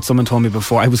 but someone told me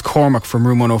before. I was Cormac from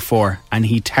Room 104, and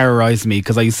he terrorised me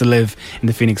because I used to live in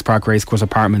the Phoenix Park Racecourse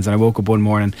apartments, and I woke up one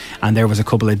morning and there was a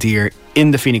couple of deer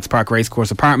in the Phoenix Park Racecourse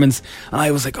apartments, and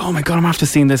I was like, oh my God, I'm after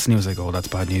seeing this. And he was like, oh, that's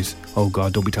bad news. Oh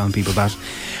God, don't be telling people that.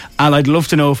 And I'd love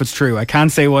to know if it's true. I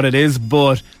can't say what it is,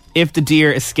 but if the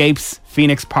deer escapes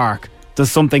Phoenix Park,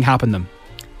 does something happen to them?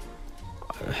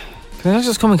 Can I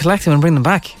just come and collect them and bring them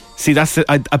back? See, that's it.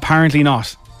 Apparently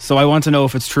not. So I want to know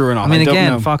if it's true or not. I mean, don't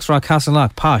again, know. Foxrock,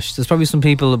 Castleknock, posh. There's probably some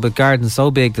people with gardens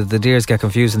so big that the deers get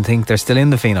confused and think they're still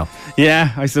in the Pheno.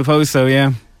 Yeah, I suppose so,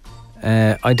 yeah.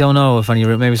 I don't know if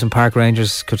maybe some park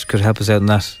rangers could help us out in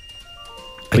that.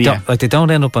 They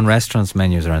don't end up on restaurants'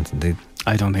 menus or anything.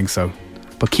 I don't think so.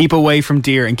 But keep away from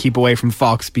deer and keep away from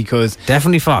fox, because...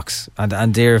 Definitely fox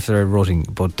and deer if they're rutting,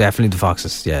 but definitely the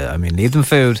foxes. Yeah, I mean, leave them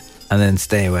food and then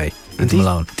stay away. Leave them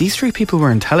alone. These three people were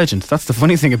intelligent. That's the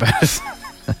funny thing about it.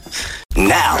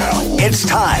 Now it's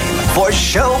time for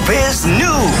Showbiz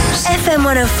News. FM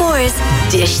 104's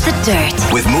Dish the Dirt.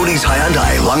 With Mooney's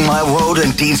Hyundai, Long Mile Road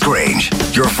and Dean's Grange.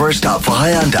 Your first stop for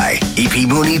Hyundai,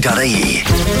 epmooney.ie.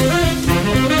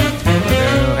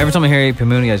 Every time I hear EP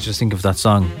Mooney, I just think of that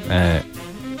song,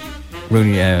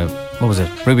 Rooney, what was it?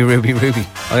 Ruby, Ruby, Ruby.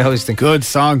 I always think, good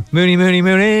song. Mooney, Mooney,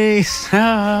 Mooney.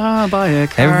 Buy a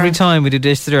car. Every time we do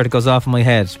Dish the Dirt, it goes off in my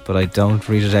head, but I don't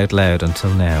read it out loud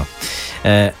until now.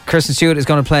 Kristen Stewart is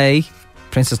going to play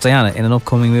Princess Diana in an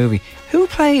upcoming movie. Who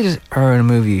played her in a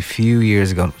movie a few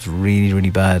years ago? It was really,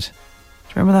 really bad. Do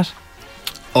you remember that?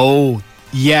 Oh,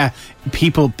 yeah.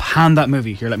 People panned that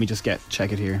movie. Here, let me just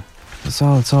check it here. It's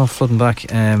all flooding back.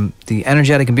 The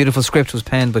energetic and beautiful script was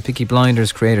penned by Peaky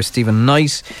Blinders creator Stephen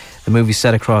Knight. The movie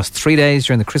set across 3 days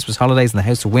during the Christmas holidays in the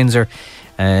House of Windsor,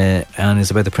 and is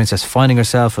about the princess finding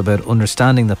herself, about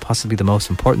understanding that possibly the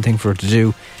most important thing for her to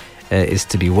do is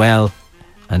to be well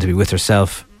and to be with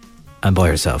herself and by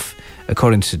herself,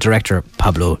 according to director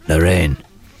Pablo Larraín.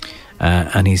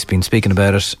 And he's been speaking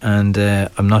about it, and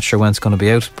I'm not sure when it's going to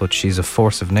be out, but she's a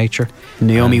force of nature.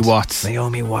 Naomi Watts,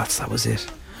 that was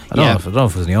it. I don't know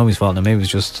if it was Naomi's fault. Maybe it was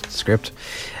just the script.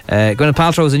 Gwyneth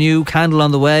Paltrow has a new candle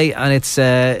on the way, and it's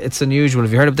unusual.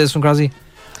 Have you heard of this one, Crosby?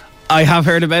 I have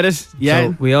heard about it. Yeah,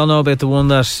 so we all know about the one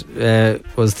that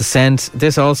was the scent.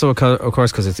 This also, of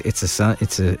course, because it's a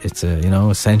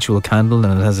sensual candle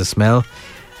and it has a smell.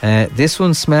 This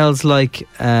one smells like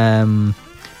if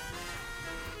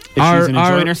she's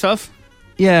enjoying herself.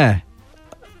 Yeah,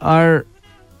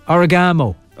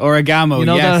 oregano. You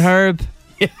know that herb.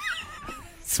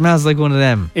 Smells like one of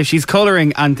them. If she's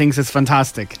colouring and thinks it's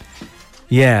fantastic.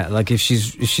 Yeah, like if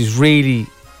she's really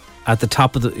at the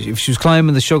top of if she was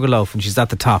climbing the Sugarloaf and she's at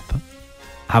the top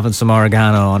having some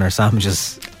oregano on her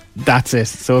sandwiches. That's it.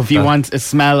 So if you want a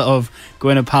smell of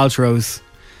Gwyneth Paltrow's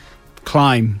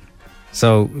climb.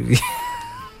 So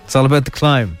it's all about the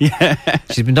climb. Yeah.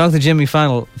 She's been talking to Jimmy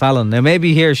Fallon. Now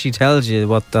maybe here she tells you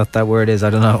what that word is. I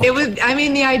don't know. It was, I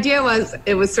mean, the idea was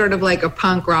it was sort of like a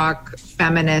punk rock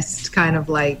feminist kind of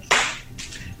like,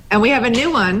 and we have a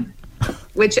new one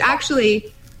which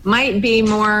actually might be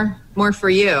more for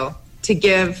you to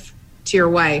give to your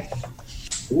wife.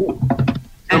 Ooh.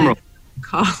 And it's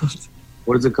called,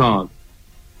 what is it called?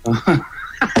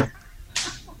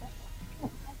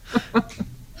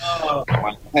 Oh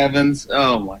my heavens.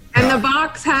 Oh my God. And the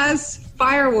box has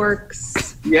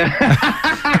fireworks. Yeah.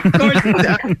 Of course it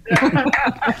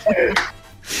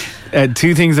does.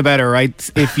 Two things about her, right?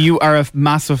 If you are a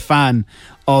massive fan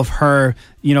of her,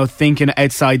 thinking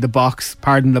outside the box,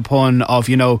 pardon the pun, of,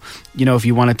 if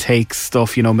you want to take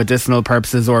stuff, medicinal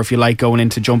purposes, or if you like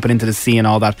jumping into the sea and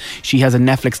all that. She has a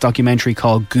Netflix documentary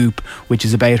called Goop, which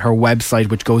is about her website,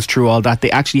 which goes through all that.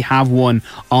 They actually have one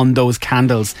on those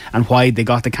candles and why they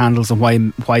got the candles and why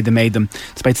they made them.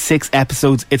 It's about 6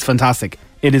 episodes. It's fantastic.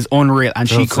 It is unreal. And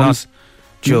so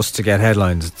just to get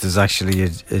headlines. There's actually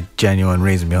a genuine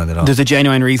reason behind it all. There's a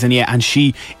genuine reason, yeah. And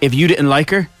she, if you didn't like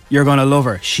her, you're going to love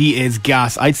her. She is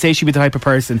gas. I'd say she'd be the type of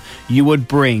person you would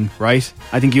bring, right?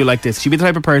 I think you like this. She'd be the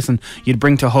type of person you'd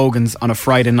bring to Hogan's on a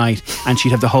Friday night and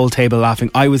she'd have the whole table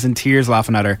laughing. I was in tears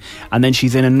laughing at her. And then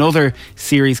she's in another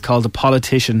series called The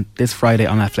Politician this Friday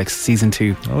on Netflix, season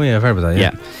 2. Oh yeah, I've heard about that,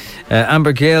 yeah.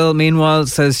 Amber Gill, meanwhile,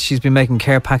 says she's been making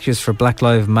care packages for Black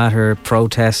Lives Matter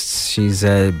protests. She's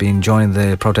been joining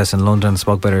the protests in London,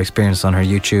 spoke about her experience on her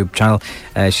YouTube channel.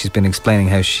 She's been explaining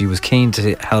how she was keen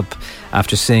to help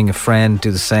after seeing a friend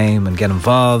do the same and get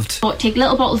involved. Take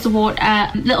little bottles of water,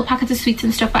 little packets of sweets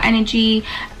and stuff for energy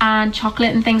and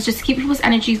chocolate and things, just to keep people's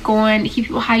energies going, to keep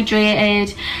people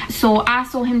hydrated. So I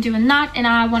saw him doing that and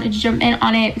I wanted to jump in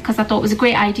on it because I thought it was a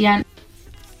great idea.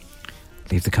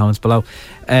 Leave the comments below.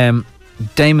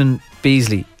 Damon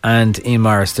Beasley and Ian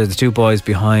Morris, they're the two boys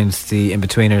behind the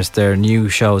In-Betweeners. Their new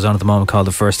show is on at the moment called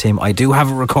The First Team. I do have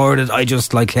it recorded. I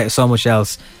just like so much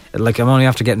else. Like, I'm only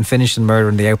after getting finished in Murder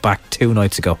in the Outback 2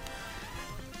 nights ago,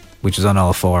 which was on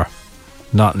All 4.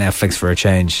 Not Netflix for a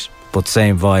change, but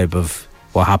same vibe of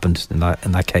what happened in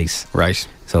that case. Right.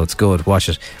 So it's good. Watch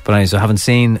it. But anyway, so I haven't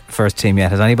seen First Team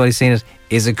yet. Has anybody seen it?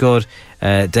 Is it good?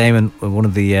 Damon, one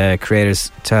of the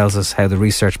creators, tells us how the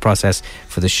research process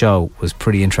for the show was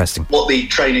pretty interesting. What the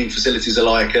training facilities are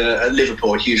like at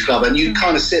Liverpool, a huge club, and you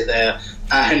kind of sit there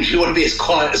and you want to be as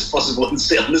quiet as possible and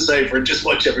sit on the sofa and just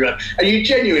watch everyone. And you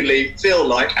genuinely feel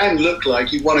like and look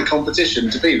like you won a competition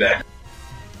to be there.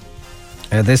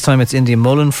 This time it's India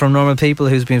Mullen from Normal People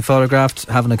who's been photographed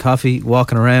having a coffee,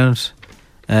 walking around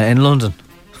in London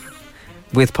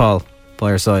with Paul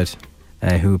by her side,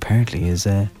 who apparently is,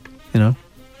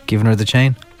 giving her the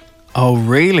chain. Oh,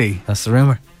 really? That's the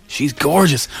rumour. She's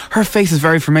gorgeous. Her face is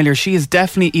very familiar. She has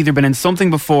definitely either been in something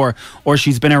before or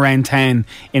she's been around town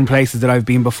in places that I've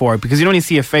been before. Because you don't only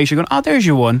see a face, you're going, oh, there's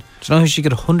your one. Do you know who she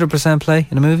could 100% play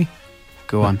in a movie?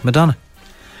 Go on. Madonna.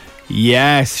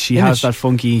 Yes, she has that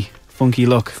funky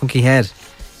look. Funky head.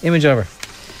 Image of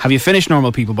her. Have you finished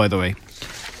Normal People, by the way?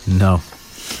 No.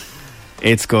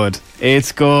 It's good.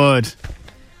 It's good.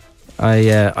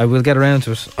 I will get around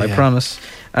to it, I promise.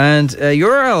 And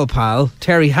your old pal,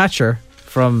 Terry Hatcher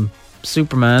from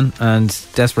Superman and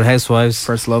Desperate Housewives.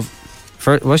 First Love.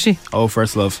 Was she? Oh,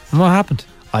 First Love. And what happened?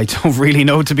 I don't really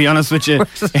know, to be honest with you.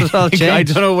 I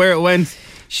don't know where it went.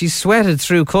 She sweated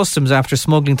through customs after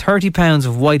smuggling 30 pounds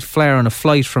of white flour on a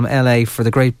flight from LA for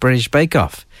the Great British Bake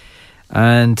Off.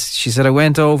 And she said, I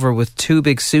went over with 2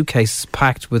 big suitcases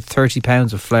packed with 30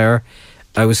 pounds of flour.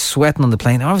 I was sweating on the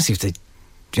plane. Obviously, if they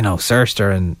searched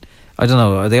her, and I don't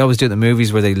know, they always do it in the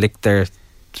movies where they lick their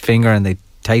finger and they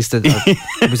taste it.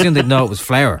 I presume they'd know it was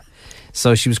flour.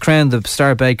 So she was crowned the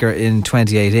star baker in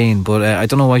 2018, but I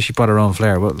don't know why she brought her own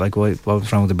flour. What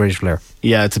was wrong with the British flour?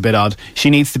 Yeah, it's a bit odd. She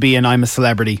needs to be in I'm a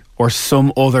Celebrity or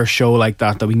some other show like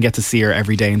that we can get to see her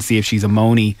every day and see if she's a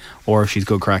Moni or if she's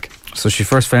good crack. So she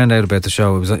first found out about the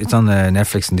show. It's on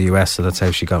Netflix in the US, so that's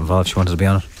how she got involved. She wanted to be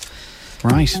on it.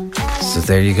 Right. So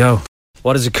there you go.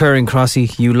 What is occurring,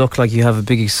 Crossy? You look like you have a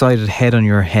big excited head on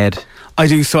your head. I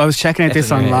do. So I was checking out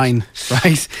this online,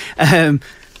 right?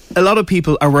 A lot of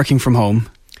people are working from home,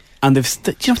 and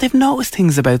they've noticed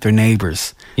things about their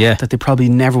neighbours, that they probably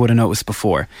never would have noticed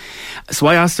before. So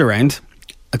I asked around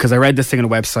because I read this thing on a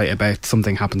website about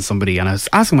something happened to somebody, and I was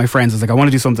asking my friends. I was like, I want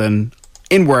to do something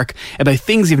in work about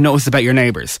things you've noticed about your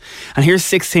neighbours. And here's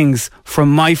 6 things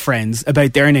from my friends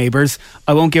about their neighbours.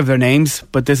 I won't give their names,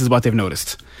 but this is what they've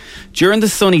noticed. During the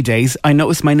sunny days, I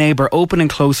noticed my neighbour open and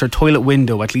close her toilet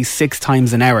window at least 6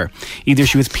 times an hour. Either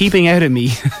she was peeping out at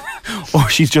me or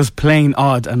she's just plain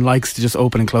odd and likes to just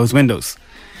open and close windows.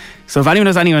 So if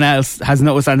anyone else has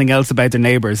noticed anything else about their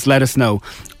neighbours, let us know.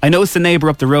 I noticed the neighbour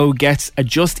up the road gets a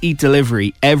Just Eat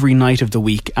delivery every night of the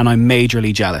week, and I'm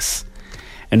majorly jealous.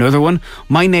 Another one,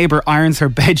 my neighbour irons her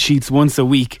bed sheets once a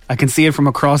week. I can see it from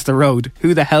across the road.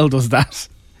 Who the hell does that?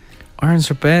 Irons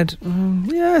her bed?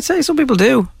 Yeah, I'd say some people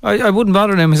do. I wouldn't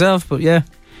bother them myself, but yeah.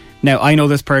 Now, I know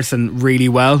this person really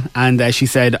well, and she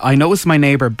said, I notice my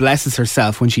neighbour blesses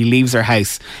herself when she leaves her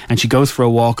house, and she goes for a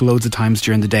walk loads of times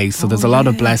during the day, so there's a lot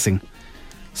of blessing.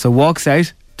 So walks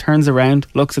out, turns around,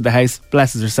 looks at the house,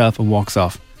 blesses herself and walks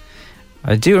off.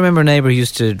 I do remember a neighbour who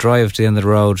used to drive to the end of the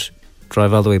road,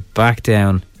 drive all the way back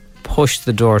down, push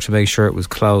the door to make sure it was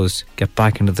closed, get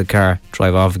back into the car,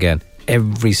 drive off again.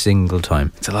 Every single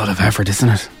time. It's a lot of effort, isn't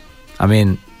it? I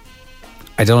mean,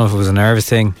 I don't know if it was a nervous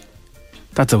thing.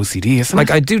 That's OCD, isn't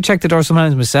it? I do check the door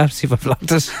sometimes myself to see if I've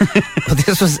locked it. But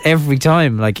this was every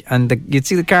time. You'd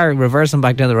see the car reversing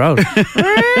back down the road.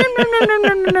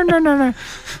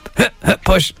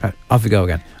 Push. Off we go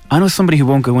again. I know somebody who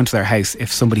won't go into their house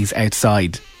if somebody's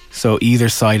outside. So either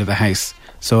side of the house.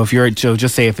 So if you're, so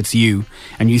just say if it's you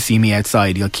and you see me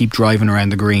outside, you'll keep driving around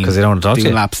the green. Because they don't want to talk to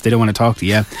you. Laps. They don't want to talk to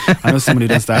you. Yeah. I know someone who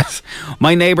does that.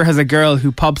 My neighbour has a girl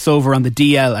who pops over on the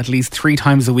DL at least 3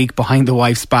 times a week behind the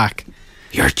wife's back.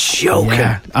 You're joking.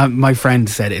 Yeah. My friend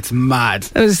said it's mad.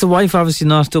 Is the wife obviously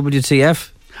not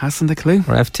WTF? Hasn't a clue.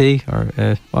 Or FT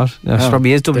or what? No, she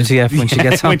probably is WTF when she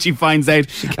gets home. When she finds out.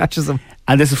 She catches them.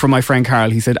 And this is from my friend Carl.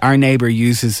 He said, our neighbour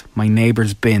uses my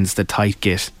neighbour's bins, the tight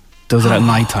git. Does it at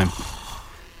night time.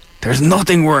 There's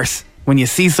nothing worse when you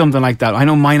see something like that. I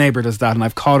know my neighbour does that and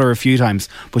I've caught her a few times,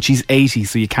 but she's 80,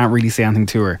 so you can't really say anything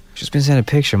to her. She's been sent a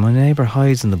picture. My neighbour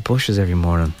hides in the bushes every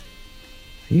morning.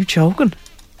 Are you joking?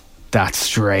 That's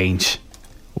strange.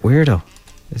 Weirdo.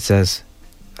 It says,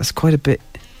 that's quite a bit.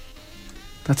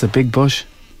 That's a big bush.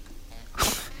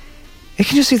 You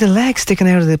can just see the legs sticking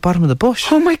out of the bottom of the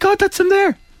bush. Oh my God, that's him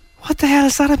there. What the hell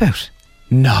is that about?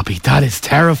 Nobby, that is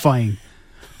terrifying.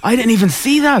 I didn't even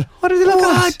see that. What did they look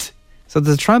at? So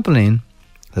there's a trampoline,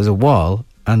 there's a wall,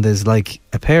 and there's like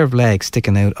a pair of legs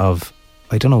sticking out of,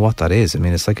 I don't know what that is. I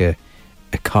mean, it's like a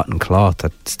cotton cloth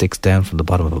that sticks down from the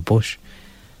bottom of a bush.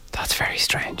 That's very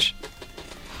strange.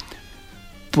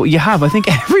 But I think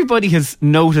everybody has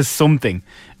noticed something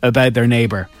about their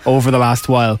neighbour over the last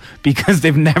while because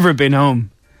they've never been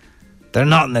home. They're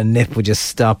not in a nip, would you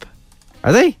stop?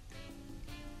 Are they?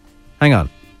 Hang on.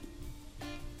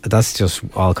 That's just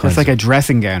all kinds. It's like a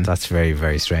dressing gown. That's very,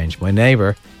 very strange. My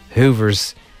neighbour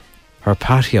hoovers her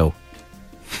patio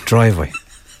driveway.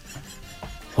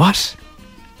 What?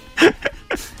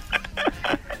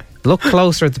 Look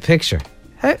closer at the picture.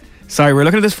 Hey. Sorry, we're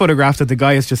looking at this photograph that the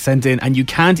guy has just sent in, and you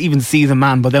can't even see the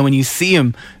man, but then when you see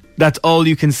him, that's all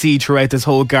you can see throughout this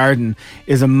whole garden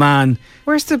is a man.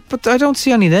 But I don't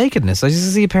see any nakedness. I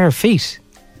just see a pair of feet.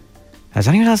 Has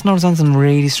anyone else noticed something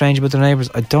really strange about their neighbours?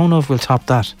 I don't know if we'll top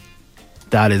that.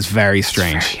 That is very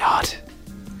strange. That's very odd.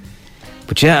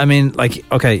 But yeah, I mean, like,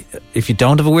 okay, if you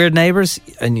don't have a weird neighbours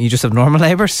and you just have normal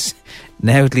neighbours,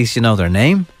 now at least you know their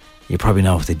name. You probably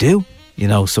know what they do. You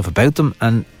know stuff about them.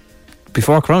 And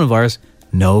before coronavirus,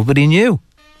 nobody knew.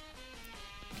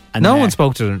 And no one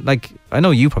spoke to them. Like, I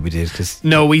know you probably did.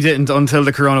 No, we didn't until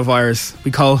the coronavirus.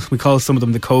 We call some of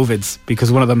them the COVIDs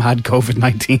because one of them had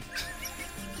COVID-19.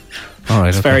 All right,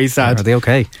 it's very sad. Are they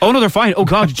okay? Oh no, they're fine. Oh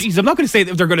God, jeez, I'm not going to say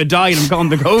that they're going to die and I'm calling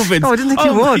the COVID. Oh, I didn't think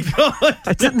you would.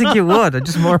 I didn't think you would. I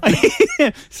just more.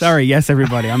 Sorry, yes,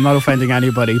 everybody. I'm not offending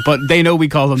anybody, but they know we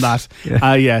call them that.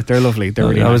 Yeah, they're lovely. They're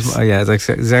really nice. It's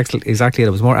exactly it. I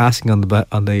was more asking on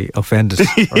the offended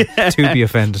to be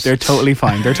offended. They're totally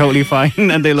fine. They're totally fine,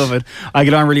 and they love it. I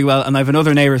get on really well, and I have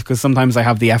another neighbour because sometimes I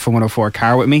have the F104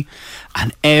 car with me,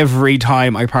 and every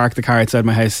time I park the car outside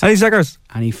my house, any stickers,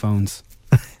 any phones.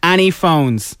 Any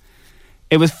phones.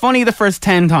 It was funny the first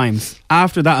 10 times.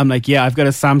 After that, I'm like, yeah, I've got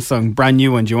a Samsung, brand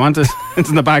new one. Do you want it? It's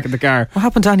in the back of the car. What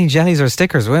happened to any jellies or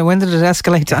stickers? When did it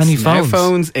escalate to any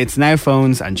phones? It's now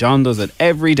phones, and John does it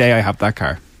every day I have that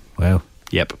car. Wow.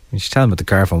 Yep. You should tell them about the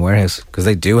car from Warehouse, because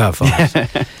they do have phones.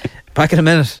 Back in a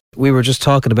minute. We were just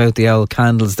talking about the old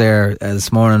candles there this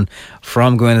morning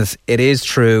from Gwyneth. It is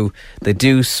true. They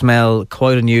do smell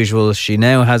quite unusual. She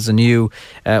now has a new...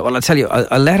 well, I'll tell you,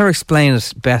 I'll let her explain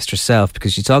it best herself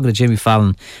because she's talking to Jimmy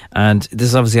Fallon and this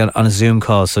is obviously on a Zoom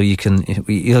call, so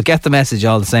you'll get the message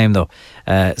all the same though.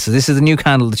 So this is the new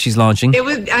candle that she's launching.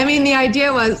 The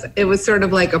idea was it was sort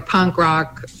of like a punk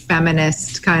rock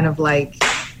feminist kind of like...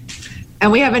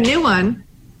 And we have a new one,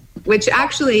 which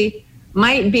actually...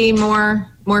 might be more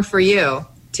for you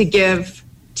to give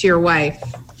to your wife.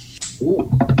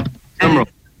 Ooh.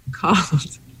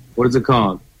 Called. What is it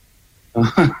called?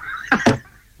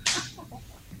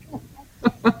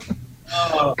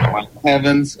 Oh my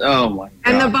heavens! Oh my God!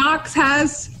 And the box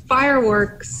has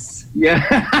fireworks. Yeah,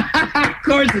 of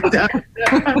course it does.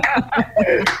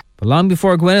 But long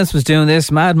before Gwyneth was doing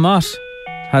this, Mad Mott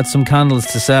had some candles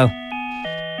to sell.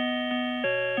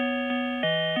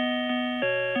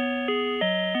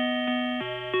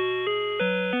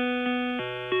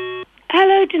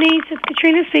 Hello, Denise. It's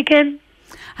Katrina speaking.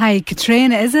 Hi,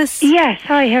 Katrina, is it? Yes,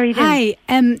 hi, how are you doing?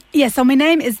 Hi, so my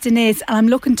name is Denise and I'm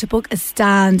looking to book a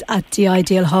stand at the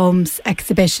Ideal Homes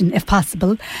exhibition, if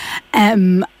possible.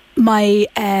 My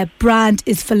brand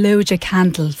is Fallujah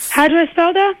Candles. How do I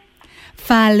spell that?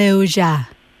 Fallujah.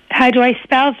 How do I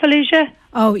spell Fallujah?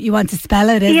 Oh, you want to spell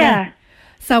it, is it? Yeah.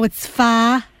 So it's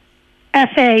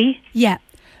F-A? Yeah.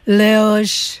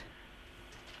 Luge.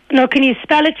 No, can you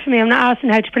spell it for me? I'm not asking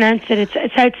how to pronounce it.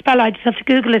 It's how to spell it. I just have to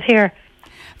Google it here.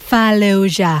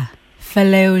 Fallujah.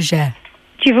 Fallujah.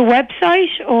 Do you have a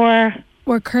website or...?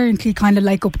 We're currently kind of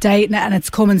like updating it and it's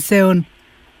coming soon.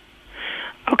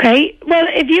 Okay. Well,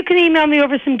 if you can email me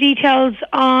over some details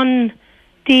on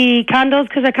the candles,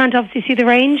 because I can't obviously see the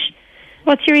range.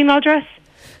 What's your email address?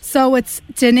 So it's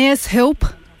Denise Hope.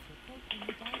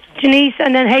 Denise,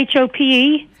 and then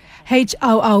H-O-P-E.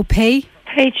 H-O-O-P.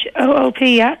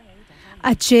 H-O-O-P, yeah.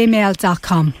 At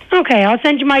gmail.com. Okay, I'll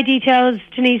send you my details,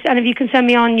 Denise, and if you can send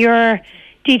me on your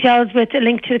details with a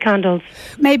link to the candles.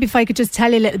 Maybe if I could just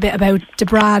tell you a little bit about the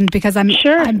brand, because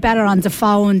I'm better on the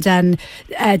phone than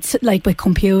like with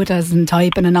computers and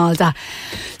typing and all that.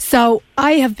 So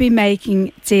I have been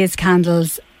making these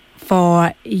candles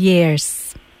for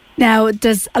years. Now,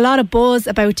 there's a lot of buzz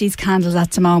about these candles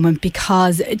at the moment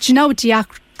because, do you know the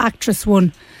actress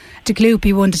one, the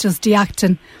gloopy one that does the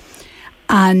acting?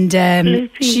 And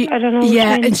she, I don't know.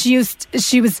 Yeah, and she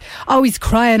was always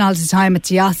crying all the time at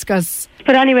the Oscars.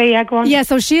 But anyway, yeah, go on. Yeah,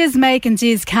 so she is making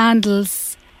these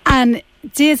candles, and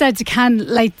these are the candles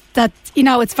like that. You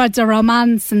know, it's for the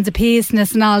romance and the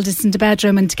peaceness and all this in the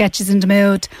bedroom and to get you in the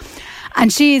mood.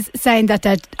 And she's saying that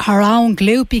they're her own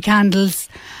gloopy candles,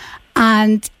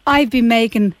 and I've been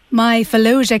making my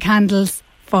Fallujah candles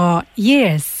for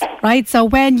years, right? So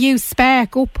when you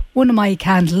spark up one of my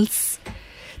candles,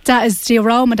 that is the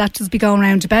aroma that just be going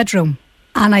around the bedroom.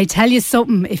 And I tell you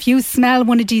something, if you smell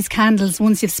one of these candles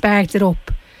once you've sparked it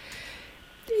up,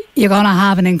 you're going to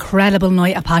have an incredible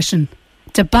night of passion.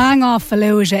 The Bang Off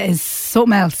Fallujah is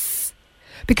something else.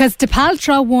 Because the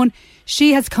Paltrow one,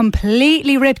 she has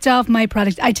completely ripped off my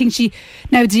product. I think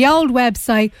now the old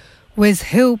website was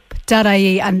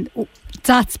hoop.ie and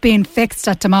that's being fixed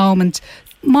at the moment.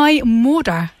 My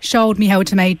mother showed me how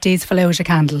to make these Fallujah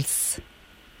candles.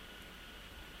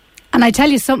 And I tell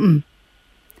you something,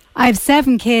 I have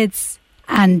 7 kids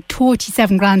and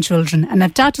 27 grandchildren, and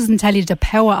if that doesn't tell you the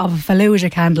power of a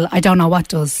Fallujah candle, I don't know what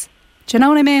does. Do you know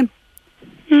what I mean?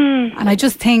 And I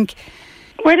just think...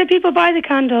 Where do people buy the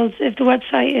candles if the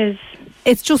website is?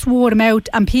 It's just word of mouth,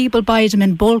 and people buy them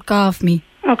in bulk off me.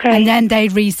 Okay. And then they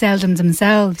resell them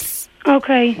themselves.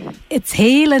 Okay. It's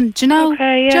healing, do you know?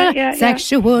 Okay, yeah.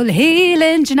 Sexual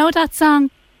healing, do you know that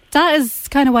song? That is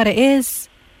kind of what it is.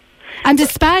 And the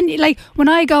Spanish, like when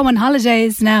I go on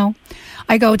holidays now,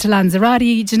 I go to Lanzarote, do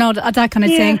you know, that kind of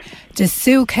thing. The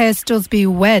suitcase does be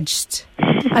wedged.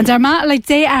 And they're mad, like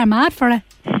they are mad for it.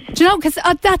 Do you know, because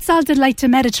that's all the like the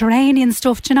Mediterranean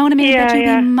stuff, do you know what I mean?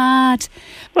 They'd be mad.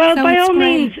 Well, So by it's all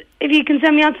great. means, if you can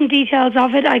send me on some details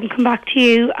of it, I can come back to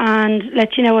you and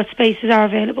let you know what spaces are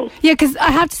available. Yeah, because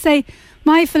I have to say,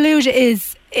 my Fallujah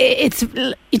is, it's,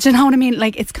 do you know what I mean?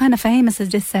 Like, it's kind of famous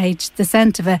at this stage, the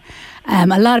scent of it. A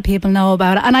lot of people know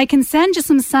about it. And I can send you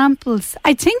some samples.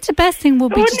 I think the best thing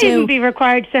would It be to wouldn't even do... be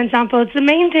required to send samples. The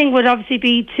main thing would obviously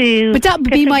be to But that would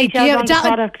get be some my details on gift. the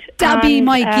product That'd be and,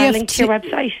 my gift. link to your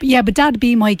website. Yeah, but that'd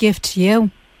be my gift to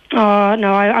you. Oh,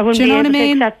 no, I wouldn't Do you be know able what I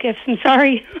mean? to accept gifts. I'm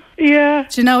sorry. Yeah.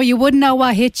 Do you know, you wouldn't know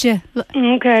what hit you.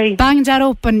 Okay. Bang that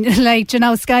up and, like, do you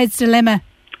know, sky's the limit.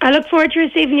 I look forward to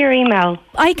receiving your email.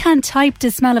 I can't type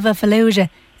the smell of a Fallujah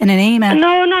in an email.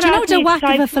 No, not Do you know asking the you whack to of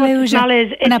a type what the Fallujah? smell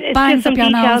is. And It's it bangs just some up your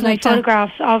nose details like and that.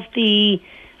 photographs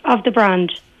of the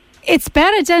brand. It's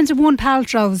better than the one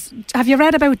Paltrow's. Have you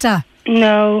read about that?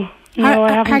 No, I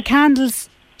haven't. Her candles.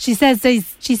 She says they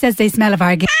smell of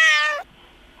argan.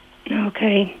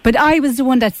 Okay. But I was the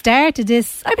one that started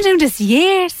this. I've been doing this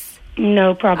years.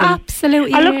 No problem.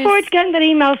 Absolutely. I look forward to getting that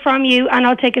email from you, and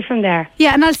I'll take it from there.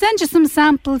 Yeah, and I'll send you some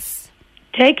samples.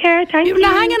 Take care. Thank you.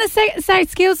 Now, hang on a sec.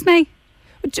 Excuse me.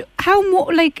 How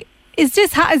much? Like, is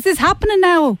this happening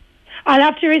now? I'll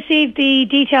have to receive the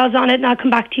details on it, and I'll come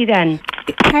back to you then.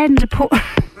 Pardon the poor.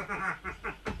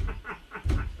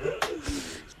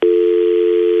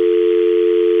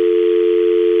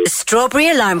 The Strawberry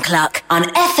Alarm Clock on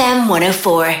FM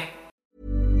 104.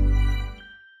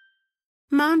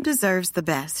 Mom deserves the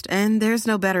best, and there's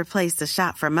no better place to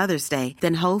shop for Mother's Day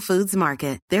than Whole Foods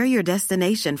Market. They're your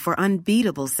destination for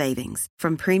unbeatable savings,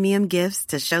 from premium gifts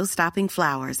to show-stopping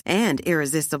flowers and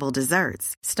irresistible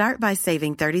desserts. Start by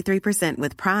saving 33%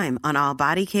 with Prime on all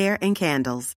body care and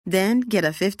candles. Then get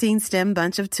a 15-stem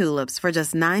bunch of tulips for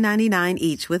just $9.99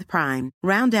 each with Prime.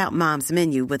 Round out Mom's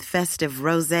menu with festive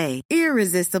rosé,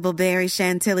 irresistible berry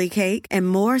chantilly cake, and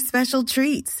more special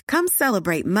treats. Come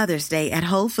celebrate Mother's Day at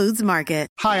Whole Foods Market.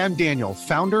 Hi, I'm Daniel,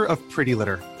 founder of Pretty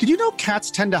Litter. Did you know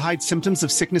cats tend to hide symptoms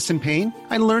of sickness and pain?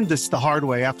 I learned this the hard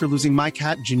way after losing my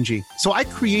cat, Gingy. So I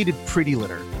created Pretty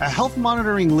Litter, a health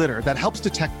monitoring litter that helps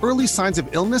detect early signs of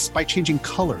illness by changing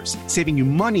colors, saving you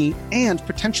money and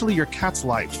potentially your cat's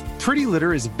life. Pretty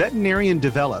Litter is veterinarian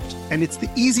developed, and it's the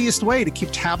easiest way to keep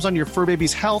tabs on your fur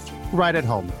baby's health right at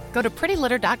home. Go to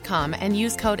prettylitter.com and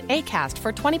use code ACAST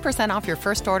for 20% off your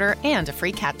first order and a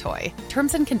free cat toy.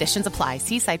 Terms and conditions apply.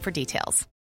 See site for details.